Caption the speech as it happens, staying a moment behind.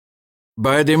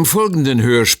Bei dem folgenden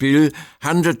Hörspiel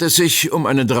handelt es sich um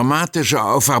eine dramatische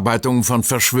Aufarbeitung von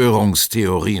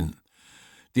Verschwörungstheorien.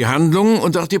 Die Handlung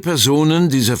und auch die Personen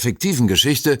dieser fiktiven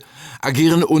Geschichte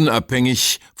agieren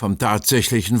unabhängig vom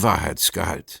tatsächlichen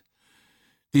Wahrheitsgehalt.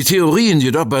 Die Theorien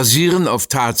jedoch basieren auf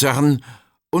Tatsachen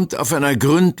und auf einer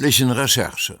gründlichen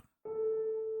Recherche.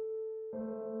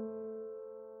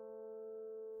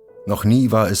 Noch nie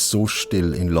war es so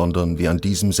still in London wie an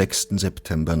diesem 6.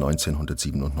 September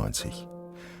 1997.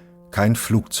 Kein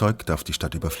Flugzeug darf die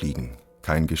Stadt überfliegen,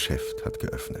 kein Geschäft hat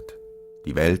geöffnet.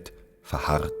 Die Welt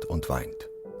verharrt und weint.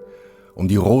 Um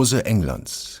die Rose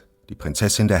Englands, die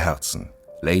Prinzessin der Herzen,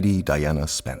 Lady Diana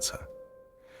Spencer.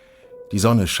 Die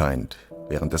Sonne scheint,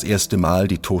 während das erste Mal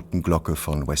die Totenglocke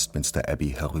von Westminster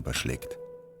Abbey herüberschlägt.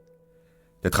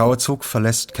 Der Trauerzug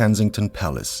verlässt Kensington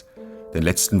Palace, den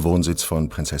letzten Wohnsitz von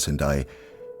Prinzessin Di.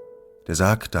 Der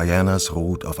Sarg Dianas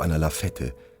ruht auf einer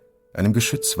Lafette, einem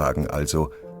Geschützwagen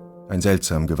also, ein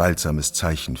seltsam gewaltsames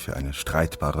Zeichen für eine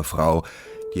streitbare Frau,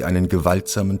 die einen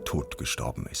gewaltsamen Tod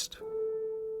gestorben ist.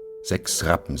 6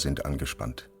 Rappen sind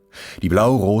angespannt. Die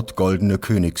blau-rot-goldene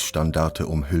Königsstandarte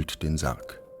umhüllt den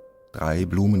Sarg. 3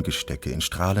 Blumengestecke in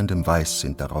strahlendem Weiß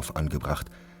sind darauf angebracht.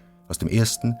 Aus dem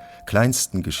ersten,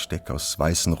 kleinsten Gesteck aus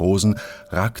weißen Rosen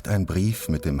ragt ein Brief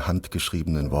mit dem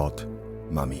handgeschriebenen Wort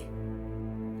Mami.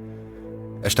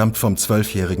 Er stammt vom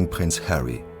 12-jährigen Prinz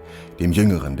Harry, dem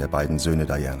jüngeren der beiden Söhne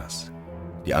Dianas.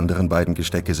 Die anderen beiden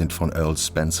Gestecke sind von Earl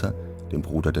Spencer, dem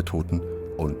Bruder der Toten,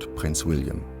 und Prinz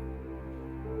William.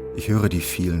 Ich höre die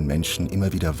vielen Menschen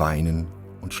immer wieder weinen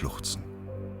und schluchzen.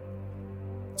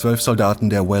 12 Soldaten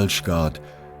der Welsh Guard,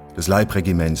 des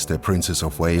Leibregiments der Princess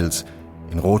of Wales,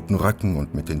 in roten Röcken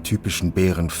und mit den typischen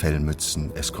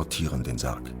Bärenfellmützen eskortieren den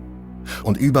Sarg.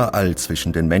 Und überall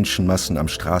zwischen den Menschenmassen am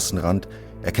Straßenrand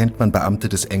erkennt man Beamte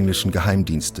des englischen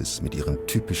Geheimdienstes mit ihren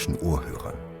typischen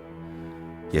Ohrhörern.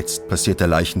 Jetzt passiert der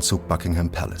Leichenzug Buckingham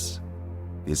Palace.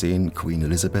 Wir sehen Queen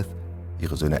Elizabeth,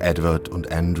 ihre Söhne Edward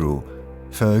und Andrew,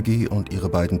 Fergie und ihre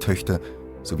beiden Töchter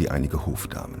sowie einige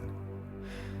Hofdamen.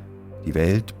 Die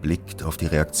Welt blickt auf die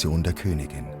Reaktion der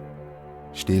Königin.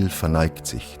 Still verneigt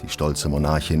sich die stolze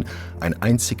Monarchin ein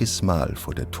einziges Mal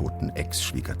vor der toten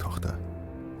Ex-Schwiegertochter.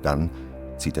 Dann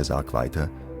zieht der Sarg weiter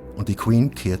und die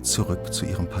Queen kehrt zurück zu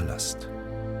ihrem Palast.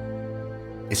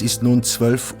 Es ist nun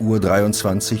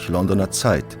 12:23 Uhr Londoner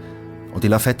Zeit und die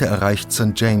Lafette erreicht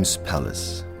St. James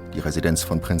Palace, die Residenz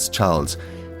von Prinz Charles,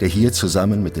 der hier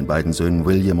zusammen mit den beiden Söhnen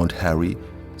William und Harry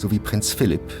sowie Prinz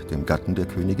Philip, dem Gatten der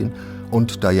Königin,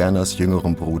 und Dianas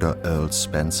jüngerem Bruder Earl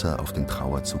Spencer auf den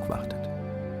Trauerzug wartet.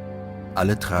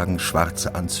 Alle tragen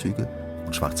schwarze Anzüge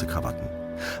und schwarze Krawatten.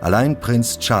 Allein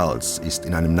Prinz Charles ist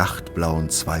in einem nachtblauen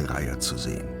Zweireiher zu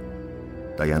sehen.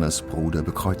 Dianas Bruder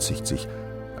bekreuzigt sich,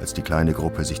 als die kleine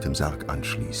Gruppe sich dem Sarg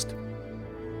anschließt.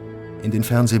 In den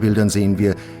Fernsehbildern sehen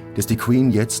wir, dass die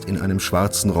Queen jetzt in einem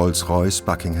schwarzen Rolls-Royce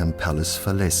Buckingham Palace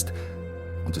verlässt.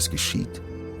 Und es geschieht,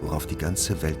 worauf die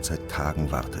ganze Welt seit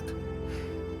Tagen wartet.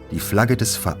 Die Flagge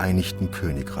des Vereinigten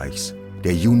Königreichs,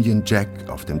 der Union Jack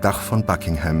auf dem Dach von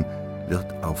Buckingham,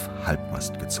 wird auf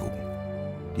Halbmast gezogen.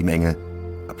 Die Menge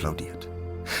applaudiert.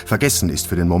 Vergessen ist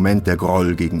für den Moment der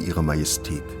Groll gegen ihre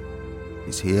Majestät.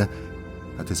 Bisher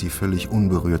hatte sie völlig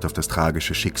unberührt auf das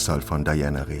tragische Schicksal von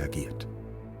Diana reagiert.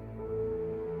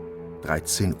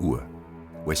 13 Uhr,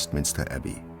 Westminster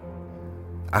Abbey.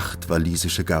 8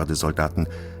 walisische Gardesoldaten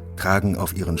tragen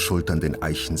auf ihren Schultern den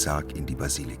Eichensarg in die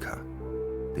Basilika.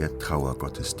 Der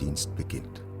Trauergottesdienst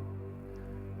beginnt.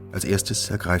 Als erstes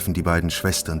ergreifen die beiden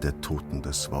Schwestern der Toten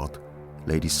das Wort,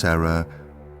 Lady Sarah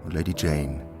und Lady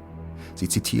Jane. Sie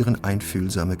zitieren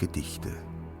einfühlsame Gedichte.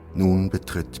 Nun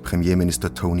betritt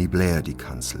Premierminister Tony Blair die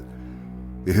Kanzel.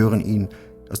 Wir hören ihn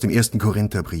aus dem 1.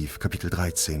 Korintherbrief, Kapitel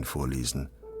 13, vorlesen.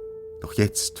 Doch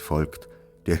jetzt folgt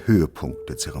der Höhepunkt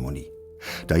der Zeremonie.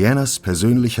 Dianas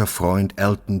persönlicher Freund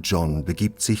Elton John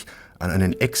begibt sich an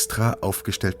einen extra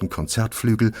aufgestellten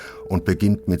Konzertflügel und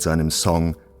beginnt mit seinem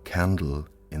Song Candle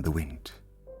in the Wind.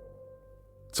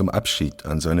 Zum Abschied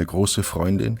an seine große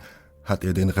Freundin hat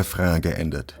er den Refrain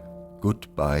geändert.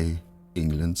 Goodbye,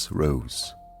 England's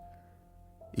Rose.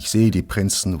 Ich sehe die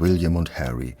Prinzen William und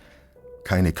Harry.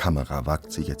 Keine Kamera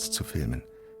wagt sie jetzt zu filmen.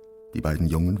 Die beiden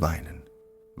Jungen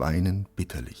weinen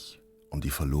bitterlich um die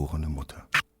verlorene Mutter.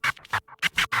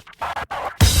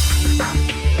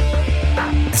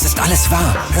 Es ist alles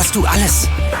wahr. Hörst du alles?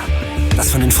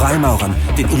 Das von den Freimaurern,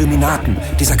 den Illuminaten,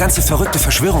 dieser ganze verrückte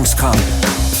Verschwörungskram.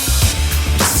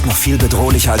 Das ist noch viel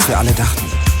bedrohlicher, als wir alle dachten.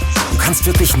 Du kannst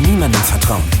wirklich niemandem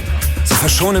vertrauen. Sie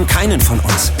verschonen keinen von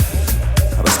uns.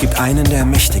 Aber es gibt einen, der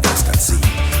mächtiger ist als sie.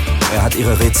 Er hat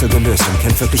ihre Rätsel gelöst und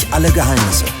kennt wirklich alle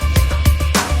Geheimnisse.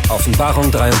 Offenbarung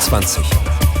 23.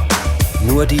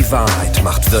 Nur die Wahrheit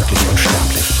macht wirklich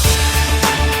unsterblich.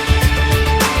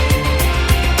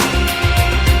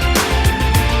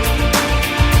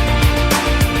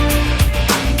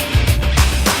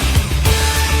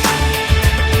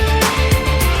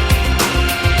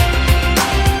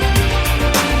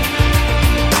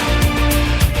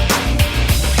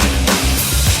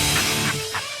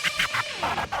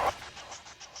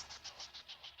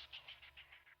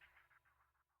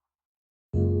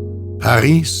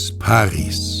 Paris,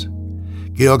 Paris.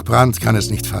 Georg Brandt kann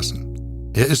es nicht fassen.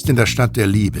 Er ist in der Stadt der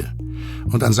Liebe.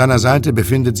 Und an seiner Seite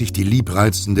befindet sich die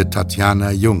liebreizende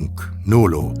Tatjana Jung,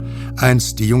 Nolo,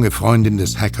 einst die junge Freundin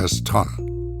des Hackers Tron.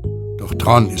 Doch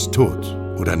Tron ist tot,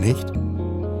 oder nicht?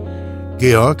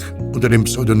 Georg, unter dem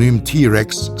Pseudonym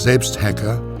T-Rex, selbst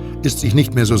Hacker, ist sich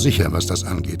nicht mehr so sicher, was das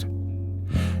angeht.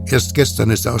 Erst gestern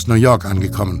ist er aus New York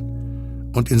angekommen.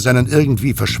 Und in seinen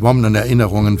irgendwie verschwommenen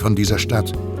Erinnerungen von dieser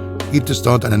Stadt gibt es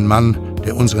dort einen Mann,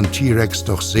 der unseren T-Rex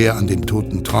doch sehr an den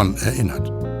toten Tron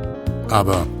erinnert.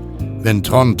 Aber wenn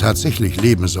Tron tatsächlich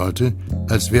leben sollte,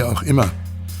 als wer auch immer,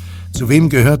 zu wem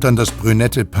gehört dann das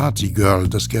brünette Partygirl,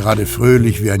 das gerade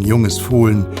fröhlich wie ein junges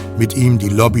Fohlen mit ihm die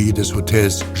Lobby des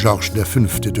Hotels Georges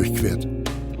V. durchquert?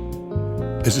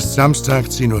 Es ist Samstag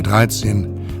 10:13 Uhr,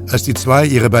 als die zwei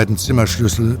ihre beiden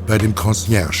Zimmerschlüssel bei dem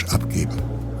Concierge abgeben.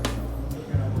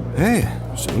 Hey,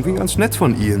 ist irgendwie ganz nett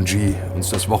von ING, uns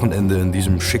das Wochenende in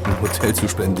diesem schicken Hotel zu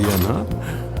spendieren, ha?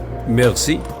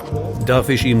 Merci. Darf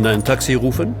ich Ihnen ein Taxi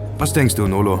rufen? Was denkst du,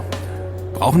 Nolo?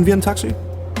 Brauchen wir ein Taxi?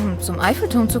 Um zum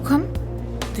Eiffelturm zu kommen?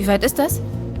 Wie weit ist das?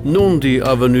 Nun die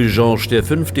Avenue Georges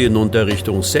V. hinunter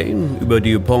Richtung Seine, über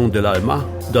die Pont de l'Alma,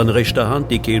 dann rechter Hand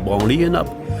die Quai Branly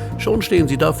hinab. Schon stehen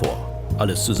Sie davor.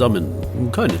 Alles zusammen,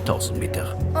 keine 1000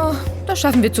 Meter. Oh, das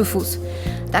schaffen wir zu Fuß.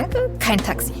 Danke, kein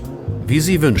Taxi. Wie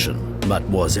Sie wünschen,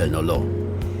 Mademoiselle Nolo.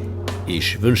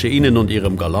 Ich wünsche Ihnen und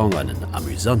Ihrem Galant einen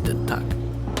amüsanten Tag.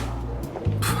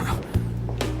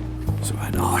 So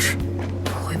ein Arsch.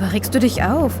 Worüber regst du dich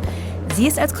auf? Sieh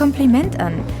es als Kompliment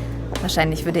an.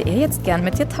 Wahrscheinlich würde er jetzt gern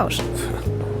mit dir tauschen.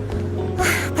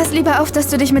 Pass lieber auf, dass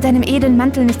du dich mit deinem edlen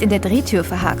Mantel nicht in der Drehtür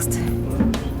verhakst.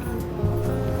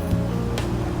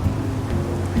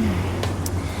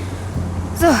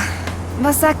 So,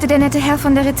 was sagte der nette Herr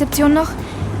von der Rezeption noch?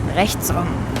 Rechts rum.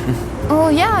 Oh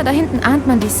ja, da hinten ahnt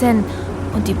man die Seine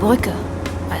und die Brücke.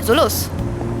 Also los.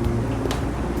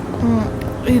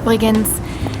 Übrigens,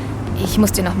 ich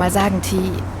muss dir noch mal sagen, T,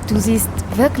 du siehst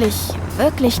wirklich,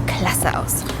 wirklich klasse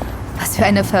aus. Was für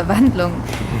eine Verwandlung.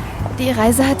 Die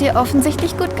Reise hat dir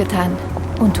offensichtlich gut getan.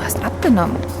 Und du hast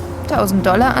abgenommen.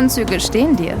 $1000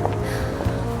 stehen dir.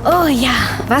 Oh ja,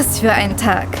 was für ein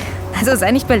Tag. Also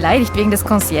sei nicht beleidigt wegen des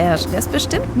Concierge. Der ist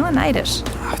bestimmt nur neidisch.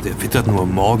 Ach, der wittert nur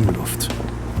Morgenluft.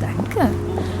 Danke.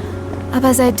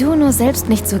 Aber sei du nur selbst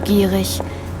nicht so gierig.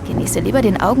 Genieße lieber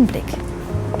den Augenblick.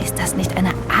 Ist das nicht eine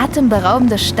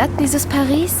atemberaubende Stadt, dieses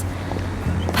Paris?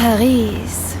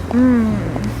 Paris.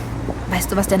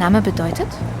 Weißt du, was der Name bedeutet?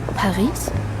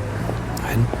 Paris?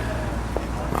 Nein.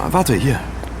 Na, warte, hier.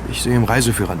 Ich sehe im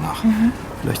Reiseführer nach.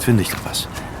 Vielleicht finde ich da was.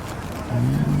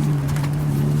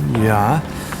 Ja,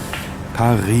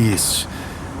 Paris.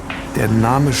 Der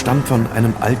Name stammt von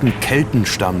einem alten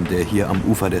Keltenstamm, der hier am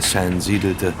Ufer der Seine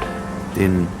siedelte,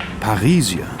 den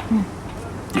Parisier.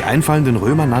 Die einfallenden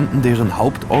Römer nannten deren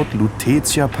Hauptort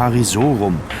Lutetia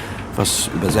Parisorum, was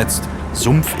übersetzt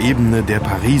Sumpfebene der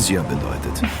Parisier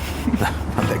bedeutet. Na,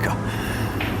 lecker.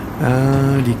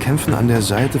 Die kämpfen an der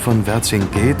Seite von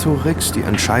Vercingetorix die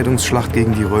Entscheidungsschlacht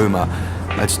gegen die Römer.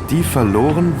 Als die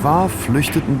verloren war,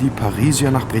 flüchteten die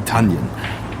Parisier nach Britannien.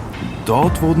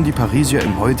 Dort wurden die Parisier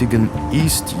im heutigen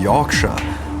East Yorkshire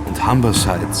und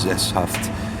Humberside sesshaft.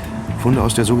 Funde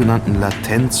aus der sogenannten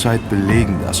Latenzzeit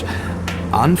belegen das.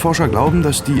 Ahnenforscher glauben,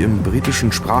 dass die im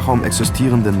britischen Sprachraum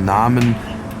existierenden Namen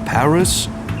Paris,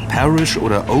 Parish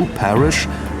oder O'Parish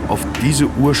auf diese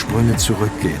Ursprünge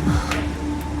zurückgehen.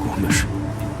 Komisch.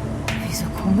 Wieso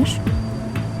komisch?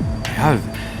 Ja,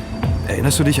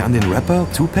 erinnerst du dich an den Rapper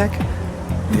Tupac?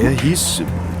 Der hieß,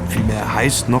 vielmehr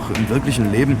heißt noch im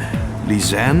wirklichen Leben,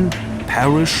 Lisanne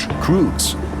Parish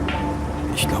Crooks.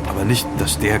 Ich glaube aber nicht,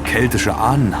 dass der keltische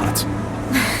Ahnen hat.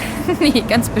 Nee,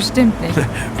 ganz bestimmt nicht.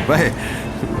 Wobei,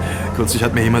 kürzlich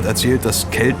hat mir jemand erzählt, dass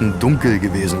Kelten dunkel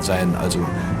gewesen seien, also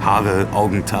Haare,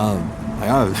 Augen, Haar.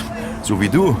 Naja, so wie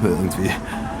du irgendwie.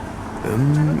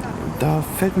 Da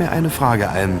fällt mir eine Frage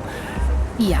ein.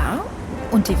 Ja,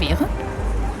 und die wäre?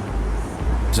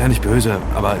 Sei nicht böse,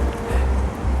 aber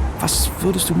was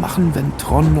würdest du machen, wenn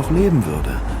Tron noch leben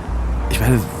würde? Ich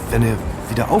meine, wenn er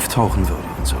wieder auftauchen würde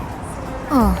und so.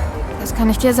 Oh, das kann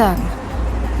ich dir sagen.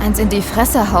 eins in die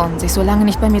Fresse hauen, sich so lange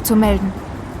nicht bei mir zu melden.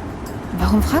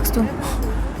 Warum fragst du?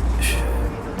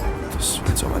 Das war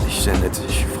jetzt aber nicht sehr nett.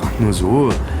 Ich frag nur so,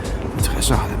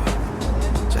 Interesse halber.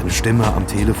 Seine Stimme am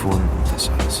Telefon und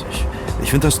das alles. Ich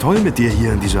finde das toll mit dir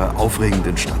hier in dieser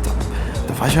aufregenden Stadt.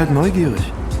 Da war ich halt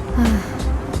neugierig.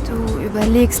 Du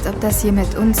überlegst, ob das hier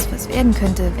mit uns was werden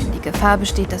könnte, wenn die Gefahr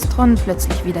besteht, dass Tron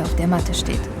plötzlich wieder auf der Matte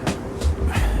steht.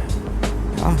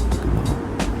 Ja,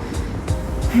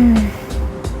 genau.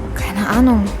 Keine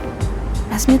Ahnung.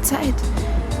 Lass mir Zeit.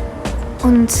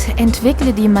 Und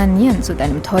entwickle die Manieren zu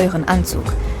deinem teuren Anzug.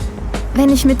 Wenn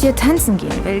ich mit dir tanzen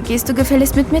gehen will, gehst du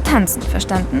gefälligst mit mir tanzen,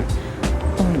 verstanden?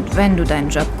 Und wenn du deinen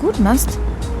Job gut machst,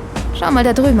 schau mal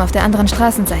da drüben auf der anderen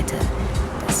Straßenseite.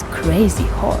 Das Crazy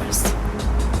Horse.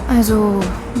 Also,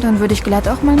 dann würde ich glatt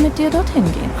auch mal mit dir dorthin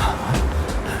gehen.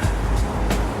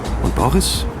 Und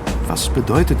Boris, was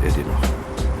bedeutet er dir noch?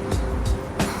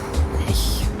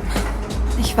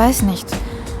 Ich weiß nicht.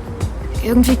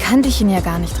 Irgendwie kannte ich ihn ja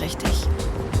gar nicht richtig.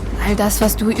 All das,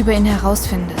 was du über ihn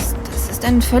herausfindest, das ist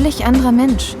ein völlig anderer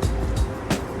Mensch.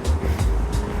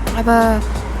 Aber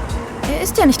er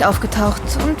ist ja nicht aufgetaucht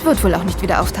und wird wohl auch nicht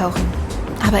wieder auftauchen.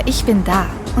 Aber ich bin da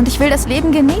und ich will das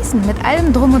Leben genießen, mit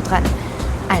allem Drum und Dran.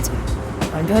 Also,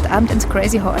 wollen wir heute Abend ins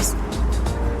Crazy Horse?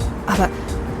 Aber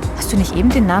hast du nicht eben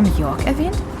den Namen York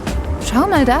erwähnt? Schau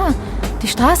mal da, die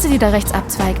Straße, die da rechts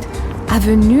abzweigt.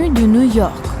 Avenue de New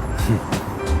York.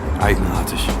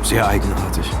 Eigenartig, sehr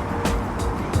eigenartig.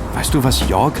 Weißt du, was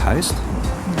York heißt?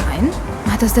 Nein?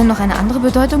 Hat das denn noch eine andere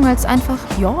Bedeutung als einfach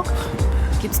York?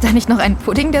 Gibt's da nicht noch einen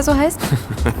Pudding, der so heißt?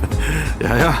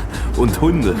 Ja, und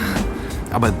Hunde.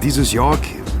 Aber dieses York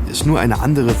ist nur eine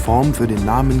andere Form für den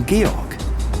Namen Georg.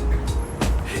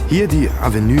 Hier die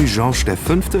Avenue Georges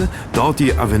V., dort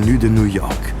die Avenue de New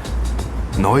York.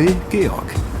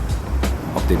 Neu-Georg.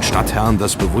 Ob den Stadtherren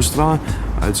das bewusst war,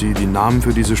 als sie die Namen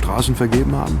für diese Straßen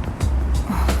vergeben haben?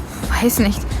 Weiß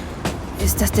nicht.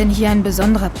 Ist das denn hier ein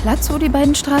besonderer Platz, wo die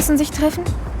beiden Straßen sich treffen?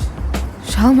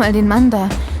 Schau mal den Mann da.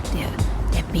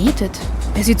 Der betet.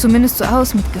 Er sieht zumindest so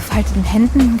aus, mit gefalteten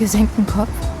Händen, gesenktem Kopf.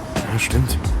 Ja,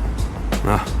 stimmt.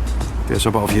 Na, der ist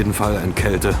aber auf jeden Fall ein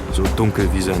Kelte, so dunkel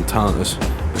wie sein Teint ist.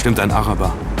 Bestimmt ein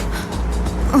Araber.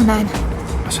 Oh nein.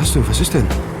 Was hast du? Was ist denn?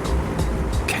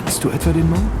 Kennst du etwa den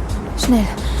Mann? Schnell.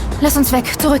 Lass uns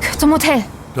weg. Zurück zum Hotel.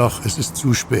 Doch es ist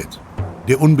zu spät.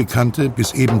 Der unbekannte,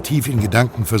 bis eben tief in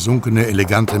Gedanken versunkene,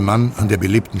 elegante Mann an der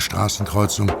belebten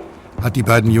Straßenkreuzung hat die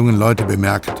beiden jungen Leute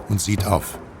bemerkt und sieht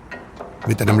auf.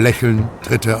 Mit einem Lächeln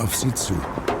tritt er auf sie zu.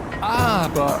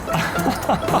 Aber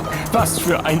was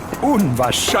für ein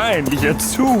unwahrscheinlicher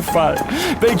Zufall.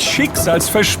 Welch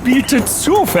schicksalsverspielte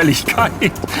Zufälligkeit.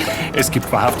 Es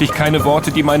gibt wahrhaftig keine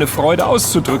Worte, die meine Freude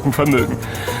auszudrücken vermögen.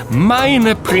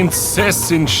 Meine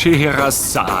Prinzessin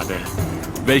Scheherazade.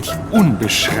 Welch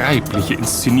unbeschreibliche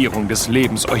Inszenierung des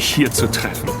Lebens, euch hier zu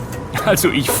treffen. Also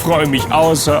ich freue mich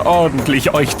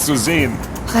außerordentlich, euch zu sehen.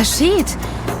 Rashid,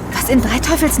 was in drei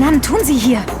Teufels Namen tun Sie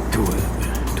hier?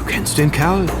 Du kennst den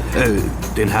Kerl?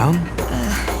 Den Herrn?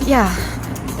 Ja,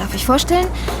 darf ich vorstellen?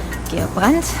 Georg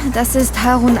Brandt, das ist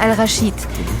Harun al-Rashid.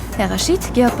 Herr Rashid,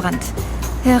 Georg Brandt.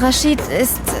 Herr Rashid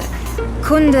ist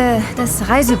Kunde des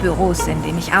Reisebüros, in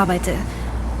dem ich arbeite.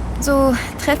 So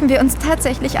treffen wir uns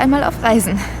tatsächlich einmal auf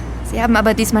Reisen. Sie haben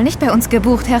aber diesmal nicht bei uns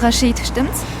gebucht, Herr Rashid,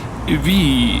 stimmt's?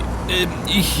 Wie?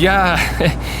 Ja,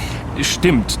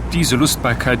 stimmt. Diese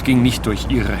Lustbarkeit ging nicht durch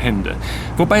Ihre Hände.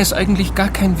 Wobei es eigentlich gar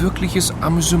kein wirkliches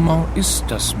Amüsement ist,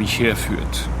 das mich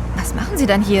herführt. Was machen Sie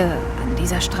dann hier an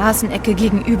dieser Straßenecke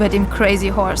gegenüber dem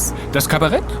Crazy Horse? Das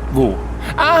Kabarett? Wo?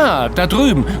 Ah, da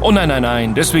drüben. Oh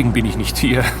nein, deswegen bin ich nicht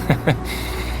hier.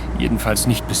 Jedenfalls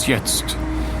nicht bis jetzt.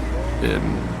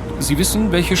 Sie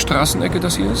wissen, welche Straßenecke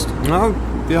das hier ist? Na,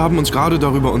 wir haben uns gerade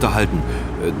darüber unterhalten.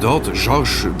 Dort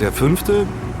Georges V.,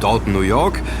 dort New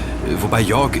York, wobei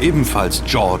York ebenfalls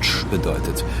George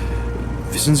bedeutet.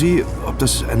 Wissen Sie, ob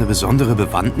das eine besondere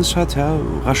Bewandtnis hat, Herr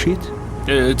Rashid?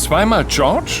 Zweimal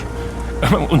George?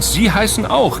 Und Sie heißen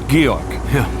auch Georg.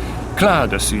 Ja. Klar,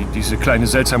 dass Sie diese kleine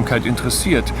Seltsamkeit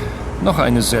interessiert. Noch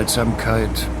eine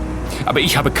Seltsamkeit. Aber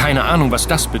ich habe keine Ahnung, was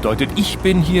das bedeutet. Ich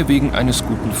bin hier wegen eines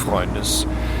guten Freundes.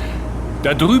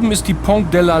 Da drüben ist die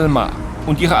Pont de l'Alma.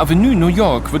 Und ihre Avenue New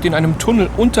York wird in einem Tunnel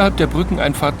unterhalb der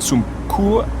Brückeneinfahrt zum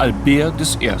Cour Albert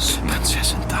I.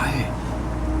 Prinzessin Di.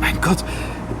 Mein Gott,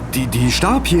 die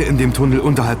starb hier in dem Tunnel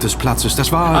unterhalb des Platzes.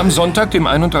 Das war... Am Sonntag, dem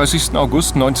 31.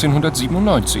 August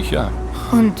 1997, ja.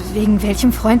 Und wegen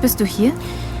welchem Freund bist du hier?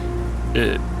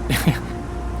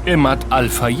 Emad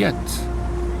Al-Fayed.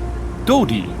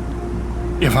 Dodi.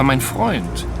 Er war mein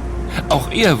Freund.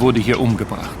 Auch er wurde hier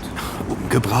umgebracht.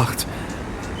 Umgebracht?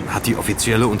 Hat die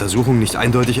offizielle Untersuchung nicht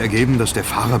eindeutig ergeben, dass der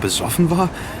Fahrer besoffen war,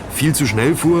 viel zu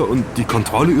schnell fuhr und die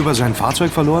Kontrolle über sein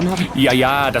Fahrzeug verloren hat?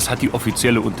 Ja, das hat die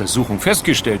offizielle Untersuchung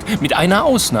festgestellt. Mit einer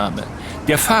Ausnahme.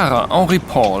 Der Fahrer Henri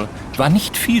Paul war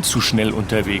nicht viel zu schnell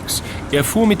unterwegs. Er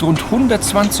fuhr mit rund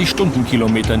 120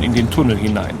 Stundenkilometern in den Tunnel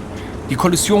hinein. Die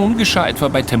Kollision geschah etwa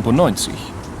bei Tempo 90.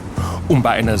 Um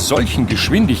bei einer solchen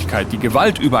Geschwindigkeit die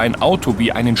Gewalt über ein Auto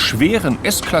wie einen schweren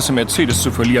S-Klasse Mercedes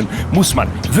zu verlieren, muss man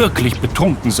wirklich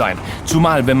betrunken sein.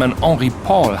 Zumal, wenn man Henri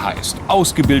Paul heißt,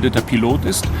 ausgebildeter Pilot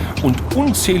ist und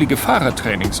unzählige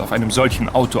Fahrertrainings auf einem solchen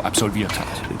Auto absolviert hat.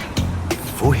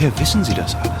 Woher wissen Sie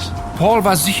das alles? Paul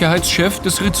war Sicherheitschef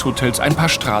des Ritz-Hotels ein paar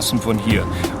Straßen von hier.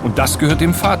 Und das gehört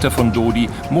dem Vater von Dodi,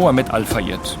 Mohamed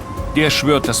Al-Fayed. Der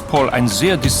schwört, dass Paul ein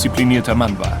sehr disziplinierter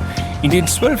Mann war. In den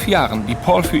 12 Jahren, die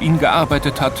Paul für ihn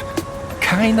gearbeitet hat,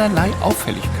 keinerlei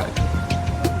Auffälligkeit.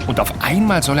 Und auf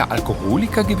einmal soll er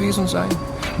Alkoholiker gewesen sein?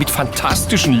 Mit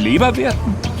fantastischen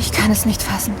Leberwerten? Ich kann es nicht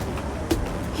fassen.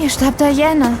 Hier starb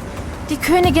Diana, die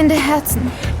Königin der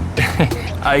Herzen.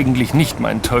 Eigentlich nicht,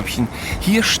 mein Täubchen.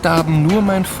 Hier starben nur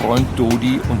mein Freund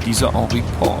Dodi und dieser Henri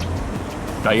Paul.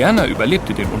 Diana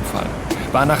überlebte den Unfall,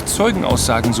 war nach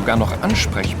Zeugenaussagen sogar noch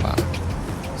ansprechbar.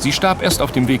 Sie starb erst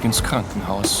auf dem Weg ins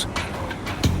Krankenhaus.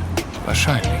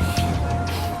 Wahrscheinlich.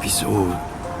 Wieso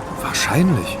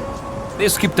wahrscheinlich?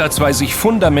 Es gibt da zwei sich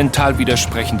fundamental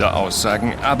widersprechende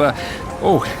Aussagen, aber...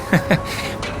 Oh,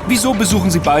 wieso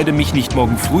besuchen Sie beide mich nicht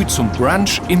morgen früh zum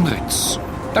Brunch im Ritz?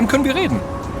 Dann können wir reden.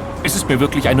 Es ist mir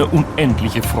wirklich eine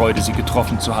unendliche Freude, Sie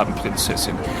getroffen zu haben,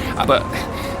 Prinzessin. Aber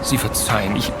Sie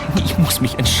verzeihen, ich muss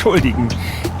mich entschuldigen.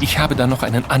 Ich habe da noch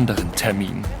einen anderen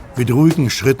Termin. Mit ruhigen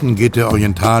Schritten geht der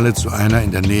Orientale zu einer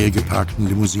in der Nähe geparkten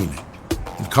Limousine.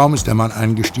 Und kaum ist der Mann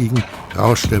eingestiegen,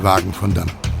 rauscht der Wagen von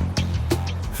dannen.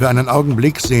 Für einen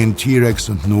Augenblick sehen T-Rex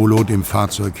und Nolo dem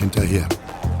Fahrzeug hinterher.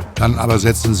 Dann aber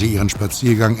setzen sie ihren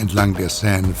Spaziergang entlang der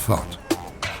Seine fort.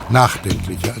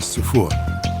 Nachdenklicher als zuvor.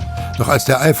 Doch als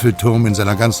der Eiffelturm in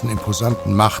seiner ganzen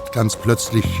imposanten Macht ganz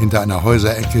plötzlich hinter einer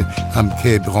Häuserecke am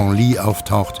Quai Branly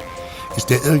auftaucht,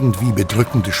 ist der irgendwie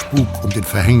bedrückende Spuk um den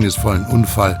verhängnisvollen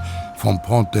Unfall vom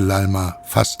Pont de l'Alma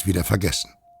fast wieder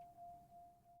vergessen.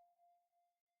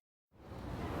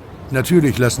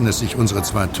 Natürlich lassen es sich unsere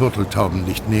zwei Turteltauben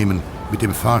nicht nehmen, mit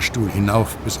dem Fahrstuhl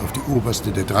hinauf bis auf die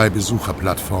oberste der 3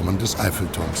 Besucherplattformen des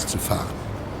Eiffelturms zu fahren.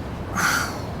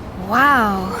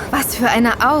 Wow, was für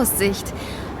eine Aussicht.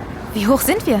 Wie hoch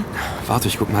sind wir? Warte,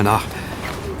 ich guck mal nach.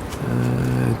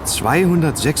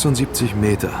 276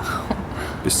 Meter.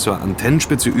 Bis zur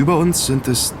Antennenspitze über uns sind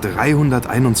es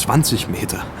 321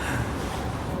 Meter.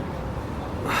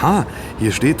 Aha,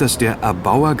 hier steht, dass der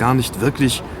Erbauer gar nicht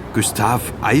wirklich Gustave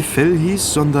Eiffel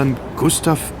hieß, sondern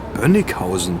Gustav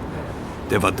Bönnighausen.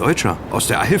 Der war Deutscher, aus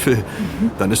der Eifel.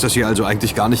 Dann ist das hier also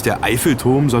eigentlich gar nicht der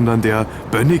Eiffelturm, sondern der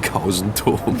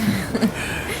Bönnighausen-Turm.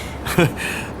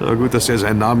 Na gut, dass er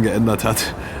seinen Namen geändert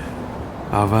hat.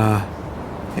 Aber,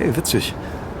 hey, witzig.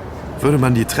 Würde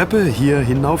man die Treppe hier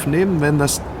hinaufnehmen, wären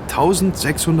das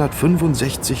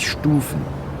 1665 Stufen.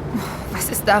 Was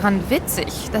ist daran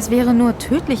witzig? Das wäre nur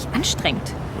tödlich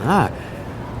anstrengend.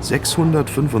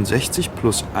 665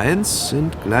 plus 1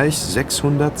 sind gleich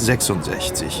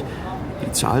 666.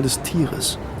 Die Zahl des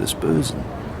Tieres, des Bösen.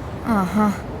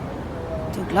 Aha.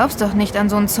 Du glaubst doch nicht an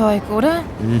so ein Zeug, oder?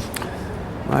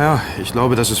 Naja, ich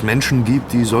glaube, dass es Menschen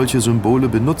gibt, die solche Symbole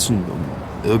benutzen,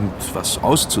 um irgendwas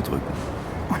auszudrücken.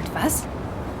 Und was?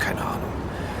 Keine Ahnung.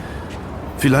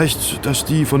 Vielleicht, dass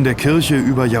die von der Kirche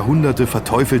über Jahrhunderte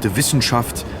verteufelte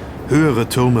Wissenschaft höhere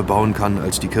Türme bauen kann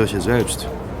als die Kirche selbst.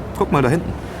 Guck mal da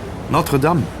hinten. Notre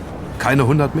Dame. Keine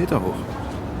 100 Meter hoch.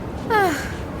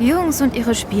 Ach, Jungs und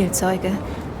ihre Spielzeuge.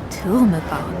 Türme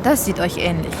bauen, das sieht euch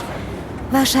ähnlich.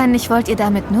 Wahrscheinlich wollt ihr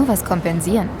damit nur was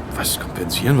kompensieren. Was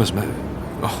kompensieren? Was mal?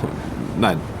 Oh,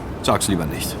 nein, sag's lieber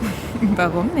nicht.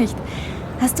 Warum nicht?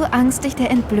 Hast du Angst, dich der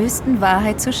entblößten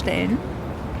Wahrheit zu stellen?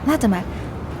 Warte mal,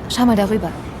 schau mal darüber.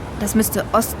 Das müsste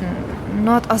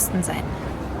Nordosten sein.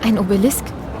 Ein Obelisk.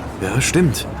 Ja,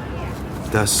 stimmt.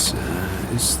 Das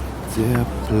ist der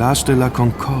Place de la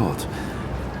Concorde.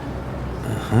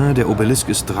 Aha, der Obelisk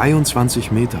ist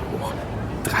 23 Meter hoch.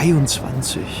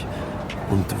 23.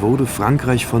 Und wurde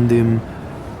Frankreich von dem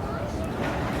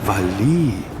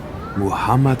Wali,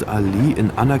 Muhammad Ali,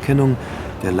 in Anerkennung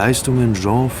der Leistungen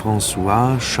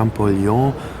Jean-François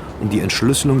Champollion und die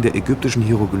Entschlüsselung der ägyptischen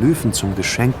Hieroglyphen zum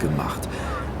Geschenk gemacht.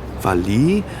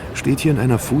 Wali steht hier in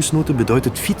einer Fußnote,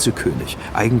 bedeutet Vizekönig,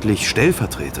 eigentlich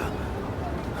Stellvertreter.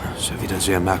 Ist ja wieder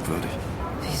sehr merkwürdig.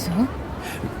 Wieso?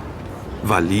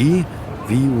 Wali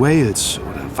wie Wales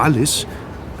oder Wallis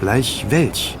gleich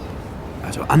Welch.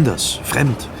 Also anders,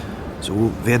 fremd.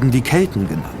 So werden die Kelten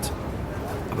genannt.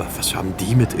 Aber was haben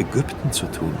die mit Ägypten zu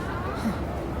tun?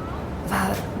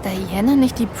 War Diana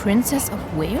nicht die Princess of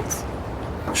Wales?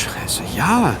 Scheiße,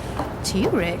 ja.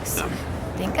 T-Rex.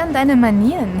 Denk an deine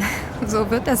Manieren. So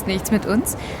wird das nichts mit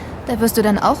uns. Da wirst du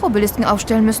dann auch Obelisken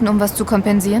aufstellen müssen, um was zu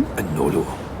kompensieren? Nolo,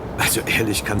 also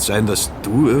ehrlich, kann es sein, dass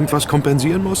du irgendwas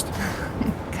kompensieren musst?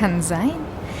 Kann sein.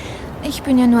 Ich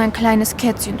bin ja nur ein kleines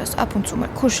Kätzchen, das ab und zu mal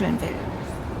kuscheln will.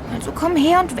 Also komm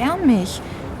her und wärm mich.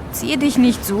 Ziehe dich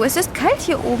nicht so, es ist kalt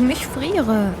hier oben, ich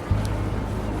friere.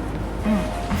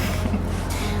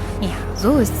 Ja,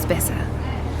 so ist's besser.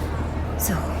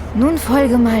 So, nun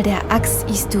folge mal der Axe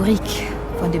historique.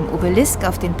 Von dem Obelisk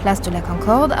auf den Place de la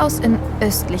Concorde aus in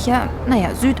südöstlicher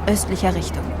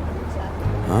Richtung.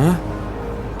 Ah,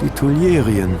 die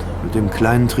Tuilierien mit dem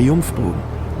kleinen Triumphbogen.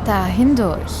 Da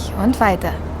hindurch und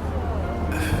weiter.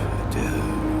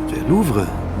 Der Louvre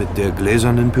mit der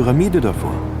gläsernen Pyramide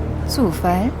davor.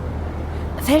 Zufall?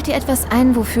 Fällt dir etwas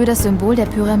ein, wofür das Symbol der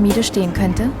Pyramide stehen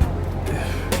könnte?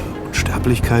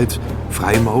 Unsterblichkeit,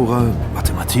 Freimaurer,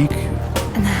 Mathematik.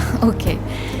 Na, okay.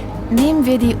 Nehmen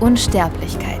wir die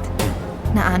Unsterblichkeit.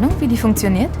 Eine Ahnung, wie die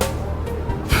funktioniert?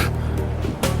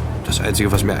 Das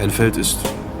Einzige, was mir einfällt, ist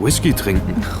Whisky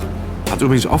trinken. Hat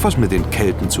übrigens auch was mit den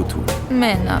Kelten zu tun.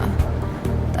 Männer.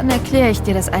 Dann erkläre ich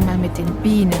dir das einmal mit den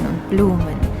Bienen und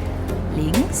Blumen.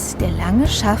 Links der lange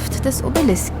Schaft des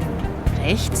Obelisken.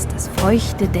 Rechts das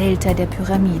feuchte Delta der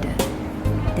Pyramide.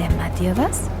 Dämmert dir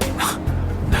was? Ach,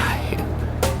 nein.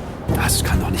 Das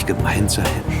kann doch nicht gemeint sein.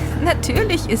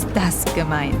 Natürlich ist das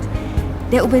gemeint.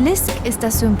 Der Obelisk ist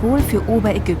das Symbol für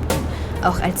Oberägypten,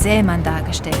 auch als Sämann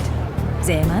dargestellt.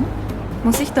 Sämann?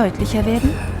 Muss ich deutlicher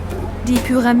werden? Die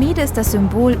Pyramide ist das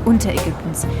Symbol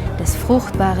Unterägyptens, des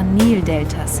fruchtbaren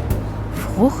Nildeltas.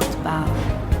 Fruchtbar.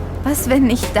 Was, wenn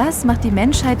nicht das, macht die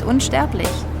Menschheit unsterblich?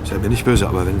 Sei mir nicht böse,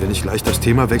 aber wenn wir nicht gleich das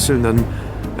Thema wechseln, dann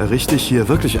errichte ich hier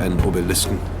wirklich einen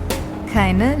Obelisken.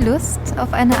 Keine Lust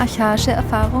auf eine archaische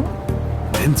Erfahrung?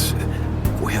 Moment,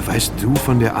 woher weißt du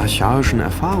von der archaischen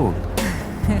Erfahrung?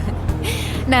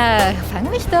 Na, fang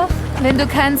mich doch, wenn du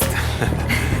kannst.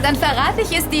 Dann verrate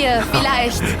ich es dir,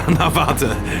 vielleicht. Na,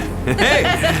 warte.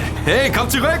 Hey, komm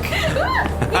zurück!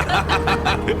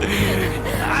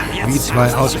 Wie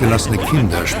zwei ausgelassene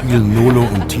Kinder spielen Nolo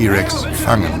und T-Rex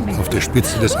Fangen auf der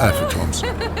Spitze des Eiffelturms,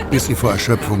 bis sie vor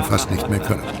Erschöpfung fast nicht mehr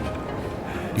können.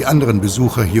 Die anderen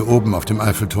Besucher hier oben auf dem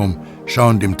Eiffelturm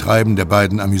schauen dem Treiben der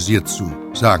beiden amüsiert zu,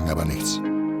 sagen aber nichts.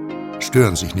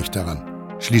 Stören sich nicht daran.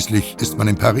 Schließlich ist man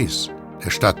in Paris,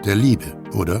 der Stadt der Liebe,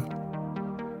 oder?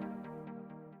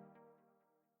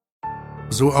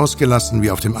 So ausgelassen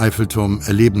wie auf dem Eiffelturm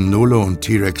erleben Nolo und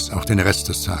T-Rex auch den Rest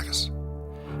des Tages.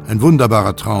 Ein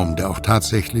wunderbarer Traum, der auch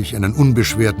tatsächlich einen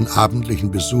unbeschwerten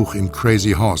abendlichen Besuch im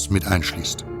Crazy Horse mit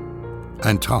einschließt.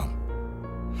 Ein Traum.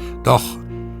 Doch,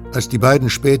 als die beiden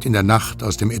spät in der Nacht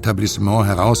aus dem Etablissement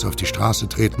heraus auf die Straße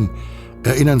treten,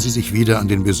 erinnern sie sich wieder an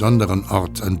den besonderen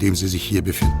Ort, an dem sie sich hier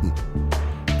befinden.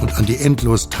 Und an die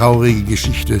endlos traurige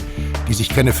Geschichte, die sich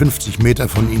keine 50 Meter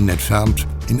von ihnen entfernt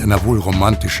in einer wohl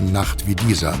romantischen Nacht wie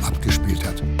dieser abgespielt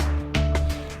hat.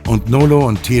 Und Nolo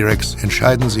und T-Rex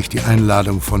entscheiden sich, die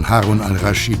Einladung von Harun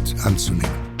al-Raschid anzunehmen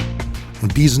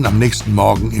und diesen am nächsten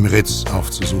Morgen im Ritz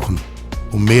aufzusuchen,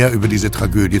 um mehr über diese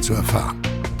Tragödie zu erfahren.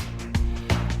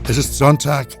 Es ist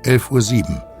Sonntag, 11:07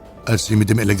 Uhr, als sie mit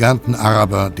dem eleganten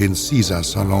Araber den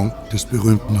Caesar-Salon des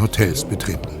berühmten Hotels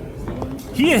betreten.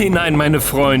 Hier hinein, meine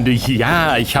Freunde.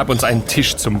 Ja, ich habe uns einen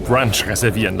Tisch zum Brunch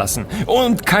reservieren lassen.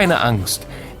 Und keine Angst.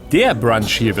 Der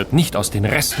Brunch hier wird nicht aus den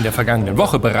Resten der vergangenen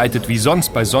Woche bereitet, wie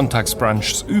sonst bei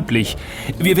Sonntagsbrunchs üblich.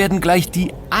 Wir werden gleich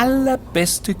die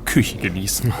allerbeste Küche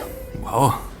genießen.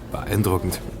 Wow,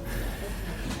 beeindruckend.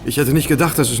 Ich hätte nicht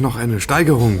gedacht, dass es noch eine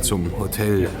Steigerung zum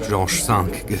Hotel Georges V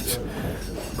gibt.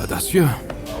 Aber das hier,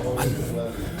 Mann,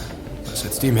 das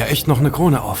setzt dem ja echt noch eine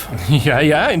Krone auf.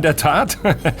 Ja, in der Tat.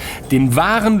 Den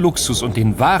wahren Luxus und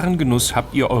den wahren Genuss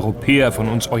habt ihr Europäer von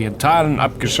uns Orientalen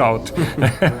abgeschaut.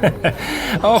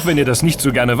 Auch wenn ihr das nicht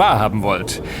so gerne wahrhaben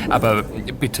wollt. Aber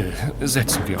bitte,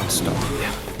 setzen wir uns doch.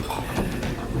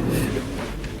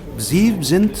 Sie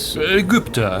sind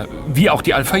Ägypter, wie auch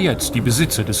die Al-Fayeds, die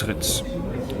Besitzer des Ritz.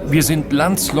 Wir sind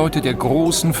Landsleute der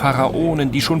großen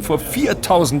Pharaonen, die schon vor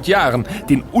 4000 Jahren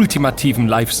den ultimativen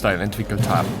Lifestyle entwickelt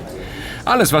haben.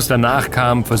 Alles, was danach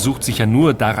kam, versucht sich ja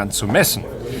nur daran zu messen.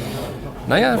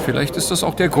 Naja, vielleicht ist das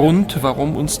auch der Grund,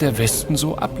 warum uns der Westen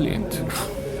so ablehnt.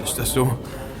 Ist das so?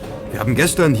 Wir haben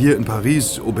gestern hier in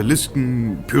Paris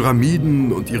Obelisken,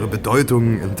 Pyramiden und ihre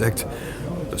Bedeutung entdeckt.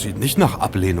 Das sieht nicht nach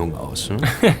Ablehnung aus. Hm?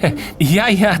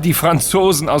 Ja, die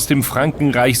Franzosen aus dem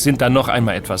Frankenreich sind da noch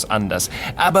einmal etwas anders.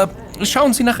 Aber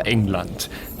schauen Sie nach England,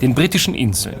 den britischen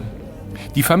Inseln.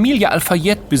 Die Familie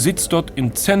Al-Fayed besitzt dort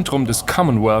im Zentrum des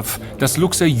Commonwealth das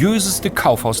luxuriöseste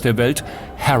Kaufhaus der Welt,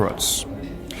 Harrods.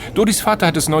 Dodis Vater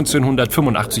hat es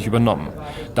 1985 übernommen.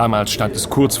 Damals stand es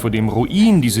kurz vor dem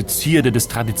Ruin, diese Zierde des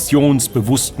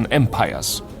traditionsbewussten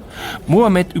Empires.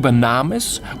 Mohammed übernahm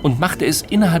es und machte es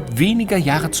innerhalb weniger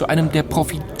Jahre zu einem der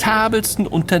profitabelsten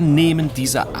Unternehmen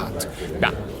dieser Art. Ja,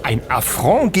 ein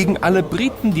Affront gegen alle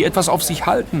Briten, die etwas auf sich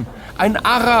halten. Ein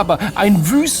Araber, ein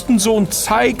Wüstensohn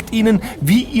zeigt ihnen,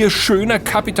 wie ihr schöner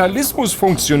Kapitalismus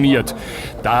funktioniert.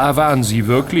 Da waren sie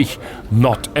wirklich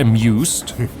not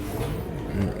amused.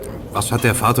 Was hat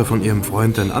der Vater von Ihrem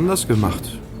Freund denn anders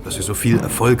gemacht, dass er so viel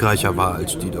erfolgreicher war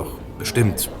als die doch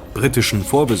bestimmt britischen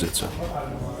Vorbesitzer?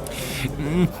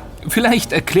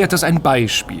 Vielleicht erklärt das ein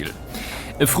Beispiel.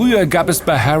 Früher gab es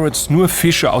bei Harrods nur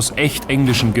Fische aus echt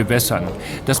englischen Gewässern.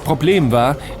 Das Problem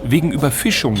war, wegen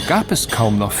Überfischung gab es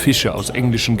kaum noch Fische aus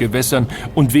englischen Gewässern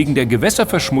und wegen der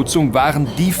Gewässerverschmutzung waren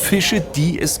die Fische,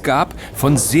 die es gab,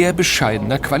 von sehr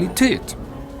bescheidener Qualität.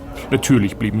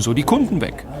 Natürlich blieben so die Kunden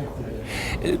weg.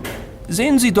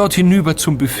 Sehen Sie dort hinüber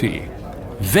zum Buffet.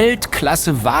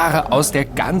 Weltklasse Ware aus der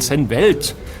ganzen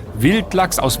Welt.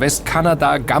 Wildlachs aus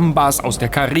Westkanada, Gambas aus der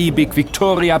Karibik,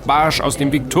 Victoria-Barsch aus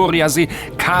dem Viktoriasee,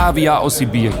 Kaviar aus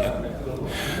Sibirien.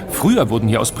 Früher wurden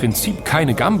hier aus Prinzip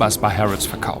keine Gambas bei Harrods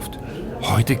verkauft.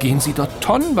 Heute gehen sie dort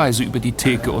tonnenweise über die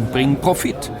Theke und bringen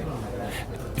Profit.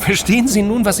 Verstehen Sie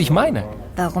nun, was ich meine?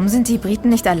 Warum sind die Briten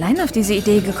nicht allein auf diese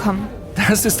Idee gekommen?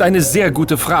 Das ist eine sehr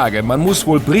gute Frage. Man muss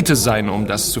wohl Brite sein, um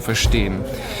das zu verstehen.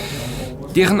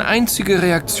 Deren einzige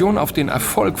Reaktion auf den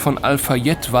Erfolg von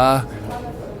Al-Fayed war,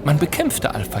 man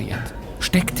bekämpfte Al-Fayed,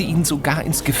 steckte ihn sogar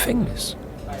ins Gefängnis.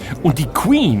 Und die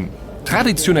Queen,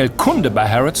 traditionell Kunde bei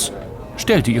Harrods,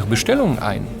 stellte ihre Bestellungen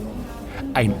ein.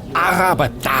 Ein Araber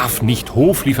darf nicht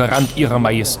Hoflieferant ihrer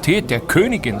Majestät, der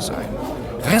Königin, sein.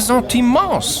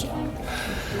 Ressentiments.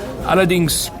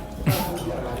 Allerdings,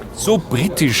 so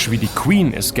britisch wie die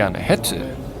Queen es gerne hätte,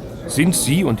 sind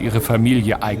sie und ihre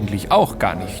Familie eigentlich auch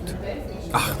gar nicht.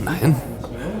 Ach nein?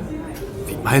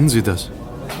 Wie meinen Sie das?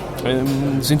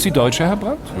 Sind Sie Deutscher, Herr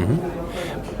Brandt? Mhm.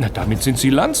 Na, damit sind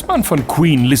Sie Landsmann von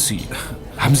Queen Lizzie.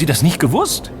 Haben Sie das nicht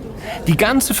gewusst? Die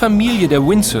ganze Familie der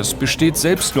Windsors besteht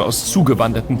selbst nur aus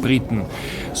zugewanderten Briten,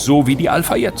 so wie die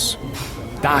Al-Fayeds.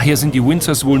 Daher sind die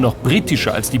Windsors wohl noch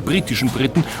britischer als die britischen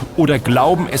Briten oder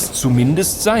glauben es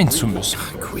zumindest sein zu müssen.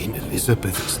 Ach, Queen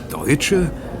Elizabeth ist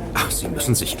Deutsche? Ach, Sie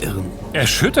müssen sich irren.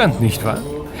 Erschütternd, nicht wahr?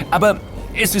 Aber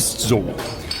es ist so.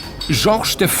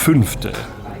 George V.,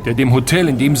 der dem Hotel,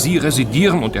 in dem Sie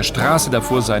residieren und der Straße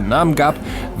davor seinen Namen gab,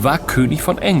 war König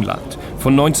von England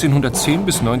von 1910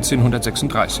 bis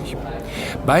 1936.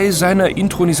 Bei seiner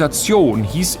Inthronisation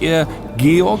hieß er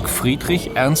Georg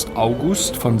Friedrich Ernst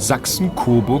August von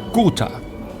Sachsen-Coburg-Gotha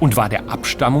und war der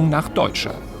Abstammung nach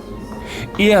Deutscher.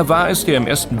 Er war es, der im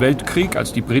Ersten Weltkrieg,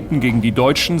 als die Briten gegen die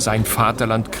Deutschen sein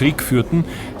Vaterland Krieg führten,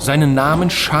 seinen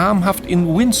Namen schamhaft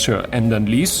in Windsor ändern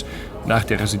ließ, nach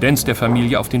der Residenz der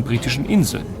Familie auf den britischen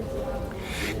Inseln.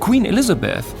 Queen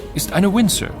Elizabeth ist eine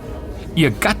Windsor.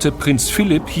 Ihr Gatte, Prinz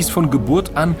Philipp, hieß von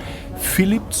Geburt an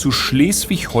Philipp zu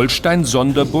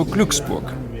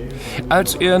Schleswig-Holstein-Sonderburg-Glücksburg.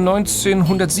 Als er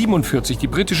 1947 die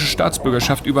britische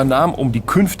Staatsbürgerschaft übernahm, um die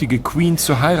künftige Queen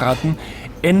zu heiraten,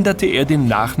 änderte er den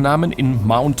Nachnamen in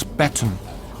Mountbatten,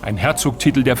 ein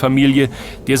Herzogtitel der Familie,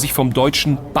 der sich vom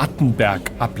deutschen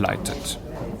Battenberg ableitet.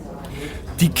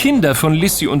 Die Kinder von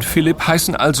Lizzie und Philipp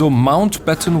heißen also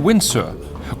Mountbatten-Windsor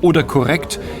oder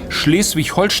korrekt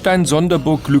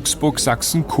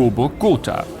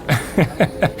Schleswig-Holstein-Sonderburg-Glücksburg-Sachsen-Coburg-Gotha.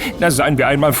 Da seien wir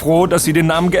einmal froh, dass sie den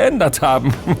Namen geändert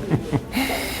haben.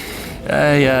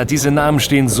 Ja, diese Namen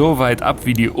stehen so weit ab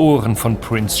wie die Ohren von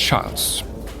Prinz Charles.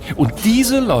 Und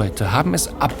diese Leute haben es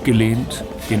abgelehnt,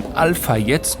 den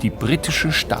Al-Fayeds die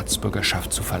britische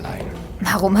Staatsbürgerschaft zu verleihen.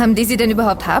 Warum haben die sie denn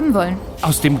überhaupt haben wollen?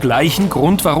 Aus dem gleichen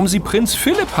Grund, warum sie Prinz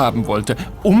Philipp haben wollte,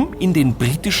 um in den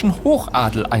britischen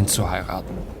Hochadel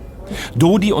einzuheiraten.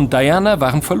 Dodi und Diana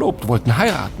waren verlobt, wollten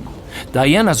heiraten.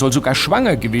 Diana soll sogar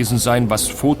schwanger gewesen sein, was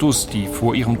Fotos, die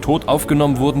vor ihrem Tod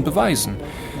aufgenommen wurden, beweisen.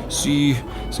 Sie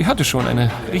hatte schon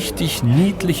eine richtig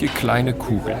niedliche kleine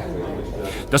Kugel.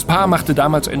 Das Paar machte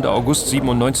damals Ende August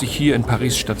 97 hier in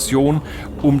Paris Station,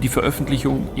 um die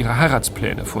Veröffentlichung ihrer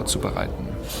Heiratspläne vorzubereiten.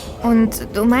 Und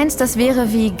du meinst, das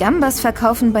wäre wie Gambas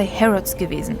verkaufen bei Harrods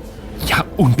gewesen? Ja,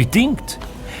 unbedingt.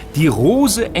 Die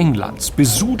Rose Englands,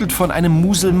 besudelt von einem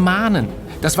Musulmanen.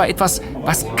 Das war etwas,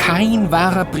 was kein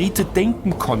wahrer Brite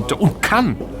denken konnte und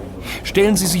kann.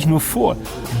 Stellen Sie sich nur vor,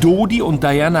 Dodi und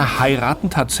Diana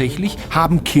heiraten tatsächlich,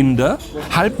 haben Kinder,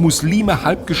 halb Muslime,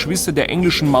 halb Geschwister der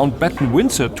englischen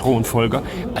Mountbatten-Windsor-Thronfolger.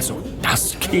 Also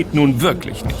das geht nun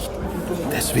wirklich nicht.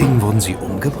 Deswegen wurden sie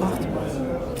umgebracht?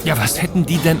 Ja, was hätten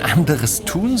die denn anderes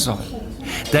tun sollen?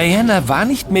 Diana war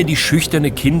nicht mehr die schüchterne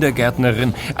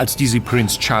Kindergärtnerin, als die sie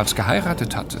Prinz Charles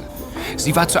geheiratet hatte.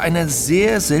 Sie war zu einer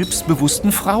sehr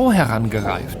selbstbewussten Frau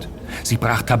herangereift. Sie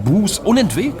brach Tabus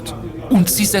unentwegt und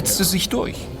sie setzte sich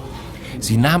durch.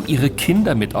 Sie nahm ihre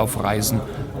Kinder mit auf Reisen,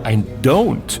 ein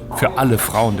Don't für alle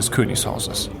Frauen des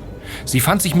Königshauses. Sie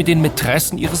fand sich mit den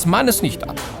Mätressen ihres Mannes nicht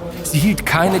ab. Sie hielt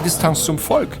keine Distanz zum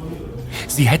Volk.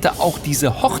 Sie hätte auch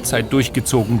diese Hochzeit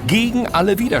durchgezogen, gegen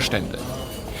alle Widerstände.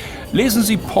 Lesen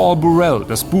Sie Paul Burrell,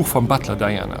 das Buch vom Butler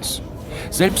Dianas.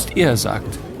 Selbst er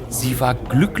sagt, sie war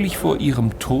glücklich vor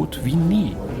ihrem Tod wie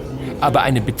nie. Aber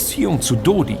eine Beziehung zu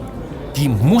Dodi, die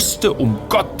musste um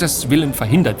Gottes Willen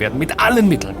verhindert werden, mit allen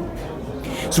Mitteln.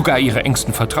 Sogar ihre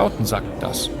engsten Vertrauten sagten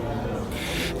das.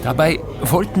 Dabei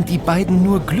wollten die beiden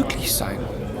nur glücklich sein.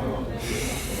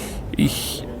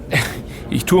 Ich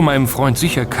tue meinem Freund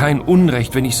sicher kein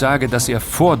Unrecht, wenn ich sage, dass er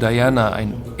vor Diana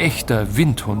ein echter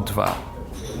Windhund war.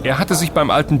 Er hatte sich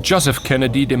beim alten Joseph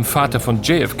Kennedy, dem Vater von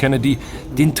JF Kennedy,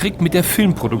 den Trick mit der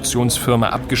Filmproduktionsfirma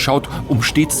abgeschaut, um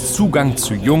stets Zugang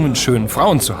zu jungen, schönen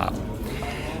Frauen zu haben.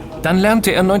 Dann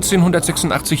lernte er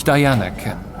 1986 Diana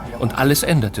kennen und alles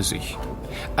änderte sich.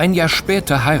 Ein Jahr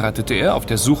später heiratete er auf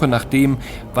der Suche nach dem,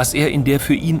 was er in der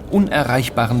für ihn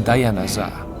unerreichbaren Diana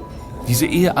sah. Diese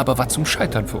Ehe aber war zum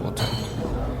Scheitern verurteilt.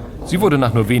 Sie wurde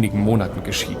nach nur wenigen Monaten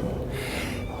geschieden.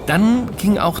 Dann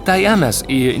ging auch Dianas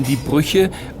Ehe in die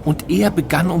Brüche und er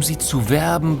begann, um sie zu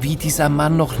werben, wie dieser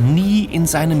Mann noch nie in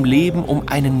seinem Leben um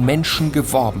einen Menschen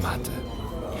geworben hatte.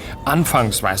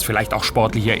 Anfangs war es vielleicht auch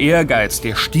sportlicher Ehrgeiz,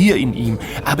 der Stier in ihm,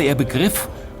 aber er begriff,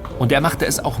 und er machte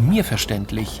es auch mir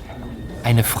verständlich,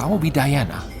 eine Frau wie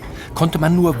Diana konnte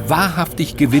man nur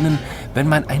wahrhaftig gewinnen, wenn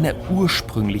man eine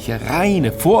ursprüngliche,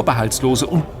 reine, vorbehaltslose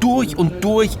und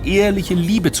durch ehrliche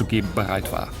Liebe zu geben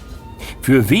bereit war.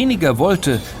 Für weniger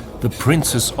wollte The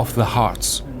Princess of the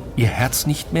Hearts ihr Herz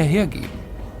nicht mehr hergeben.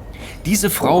 Diese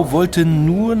Frau wollte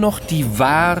nur noch die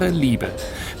wahre Liebe,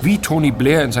 wie Tony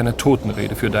Blair in seiner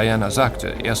Totenrede für Diana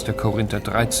sagte, 1. Korinther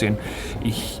 13.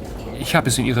 Ich habe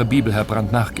es in ihrer Bibel, Herr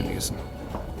Brandt, nachgelesen.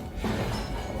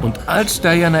 Und als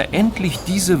Diana endlich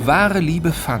diese wahre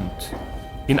Liebe fand,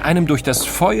 in einem durch das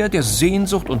Feuer der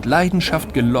Sehnsucht und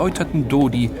Leidenschaft geläuterten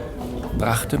Dodi,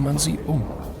 brachte man sie um.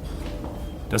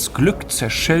 Das Glück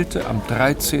zerschellte am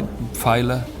 13.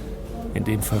 Pfeiler in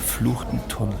dem verfluchten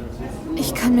Tunnel.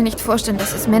 Ich kann mir nicht vorstellen,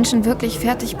 dass es Menschen wirklich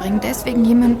fertig bringt, deswegen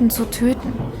jemanden zu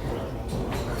töten.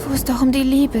 Wo es doch um die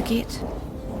Liebe geht.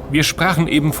 Wir sprachen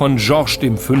eben von George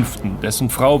V.,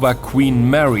 dessen Frau war Queen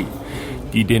Mary,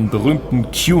 die den berühmten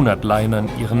Cunard-Linern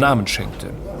ihren Namen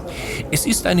schenkte. Es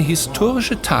ist eine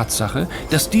historische Tatsache,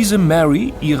 dass diese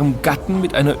Mary ihrem Gatten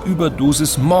mit einer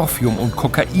Überdosis Morphium und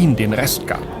Kokain den Rest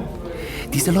gab.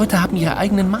 Diese Leute haben ihre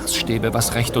eigenen Maßstäbe,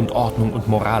 was Recht und Ordnung und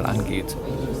Moral angeht.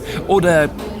 Oder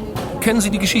kennen Sie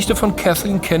die Geschichte von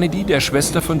Kathleen Kennedy, der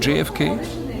Schwester von JFK?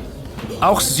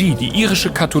 Auch sie, die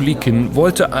irische Katholikin,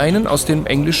 wollte einen aus dem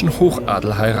englischen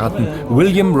Hochadel heiraten,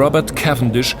 William Robert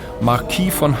Cavendish,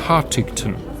 Marquis von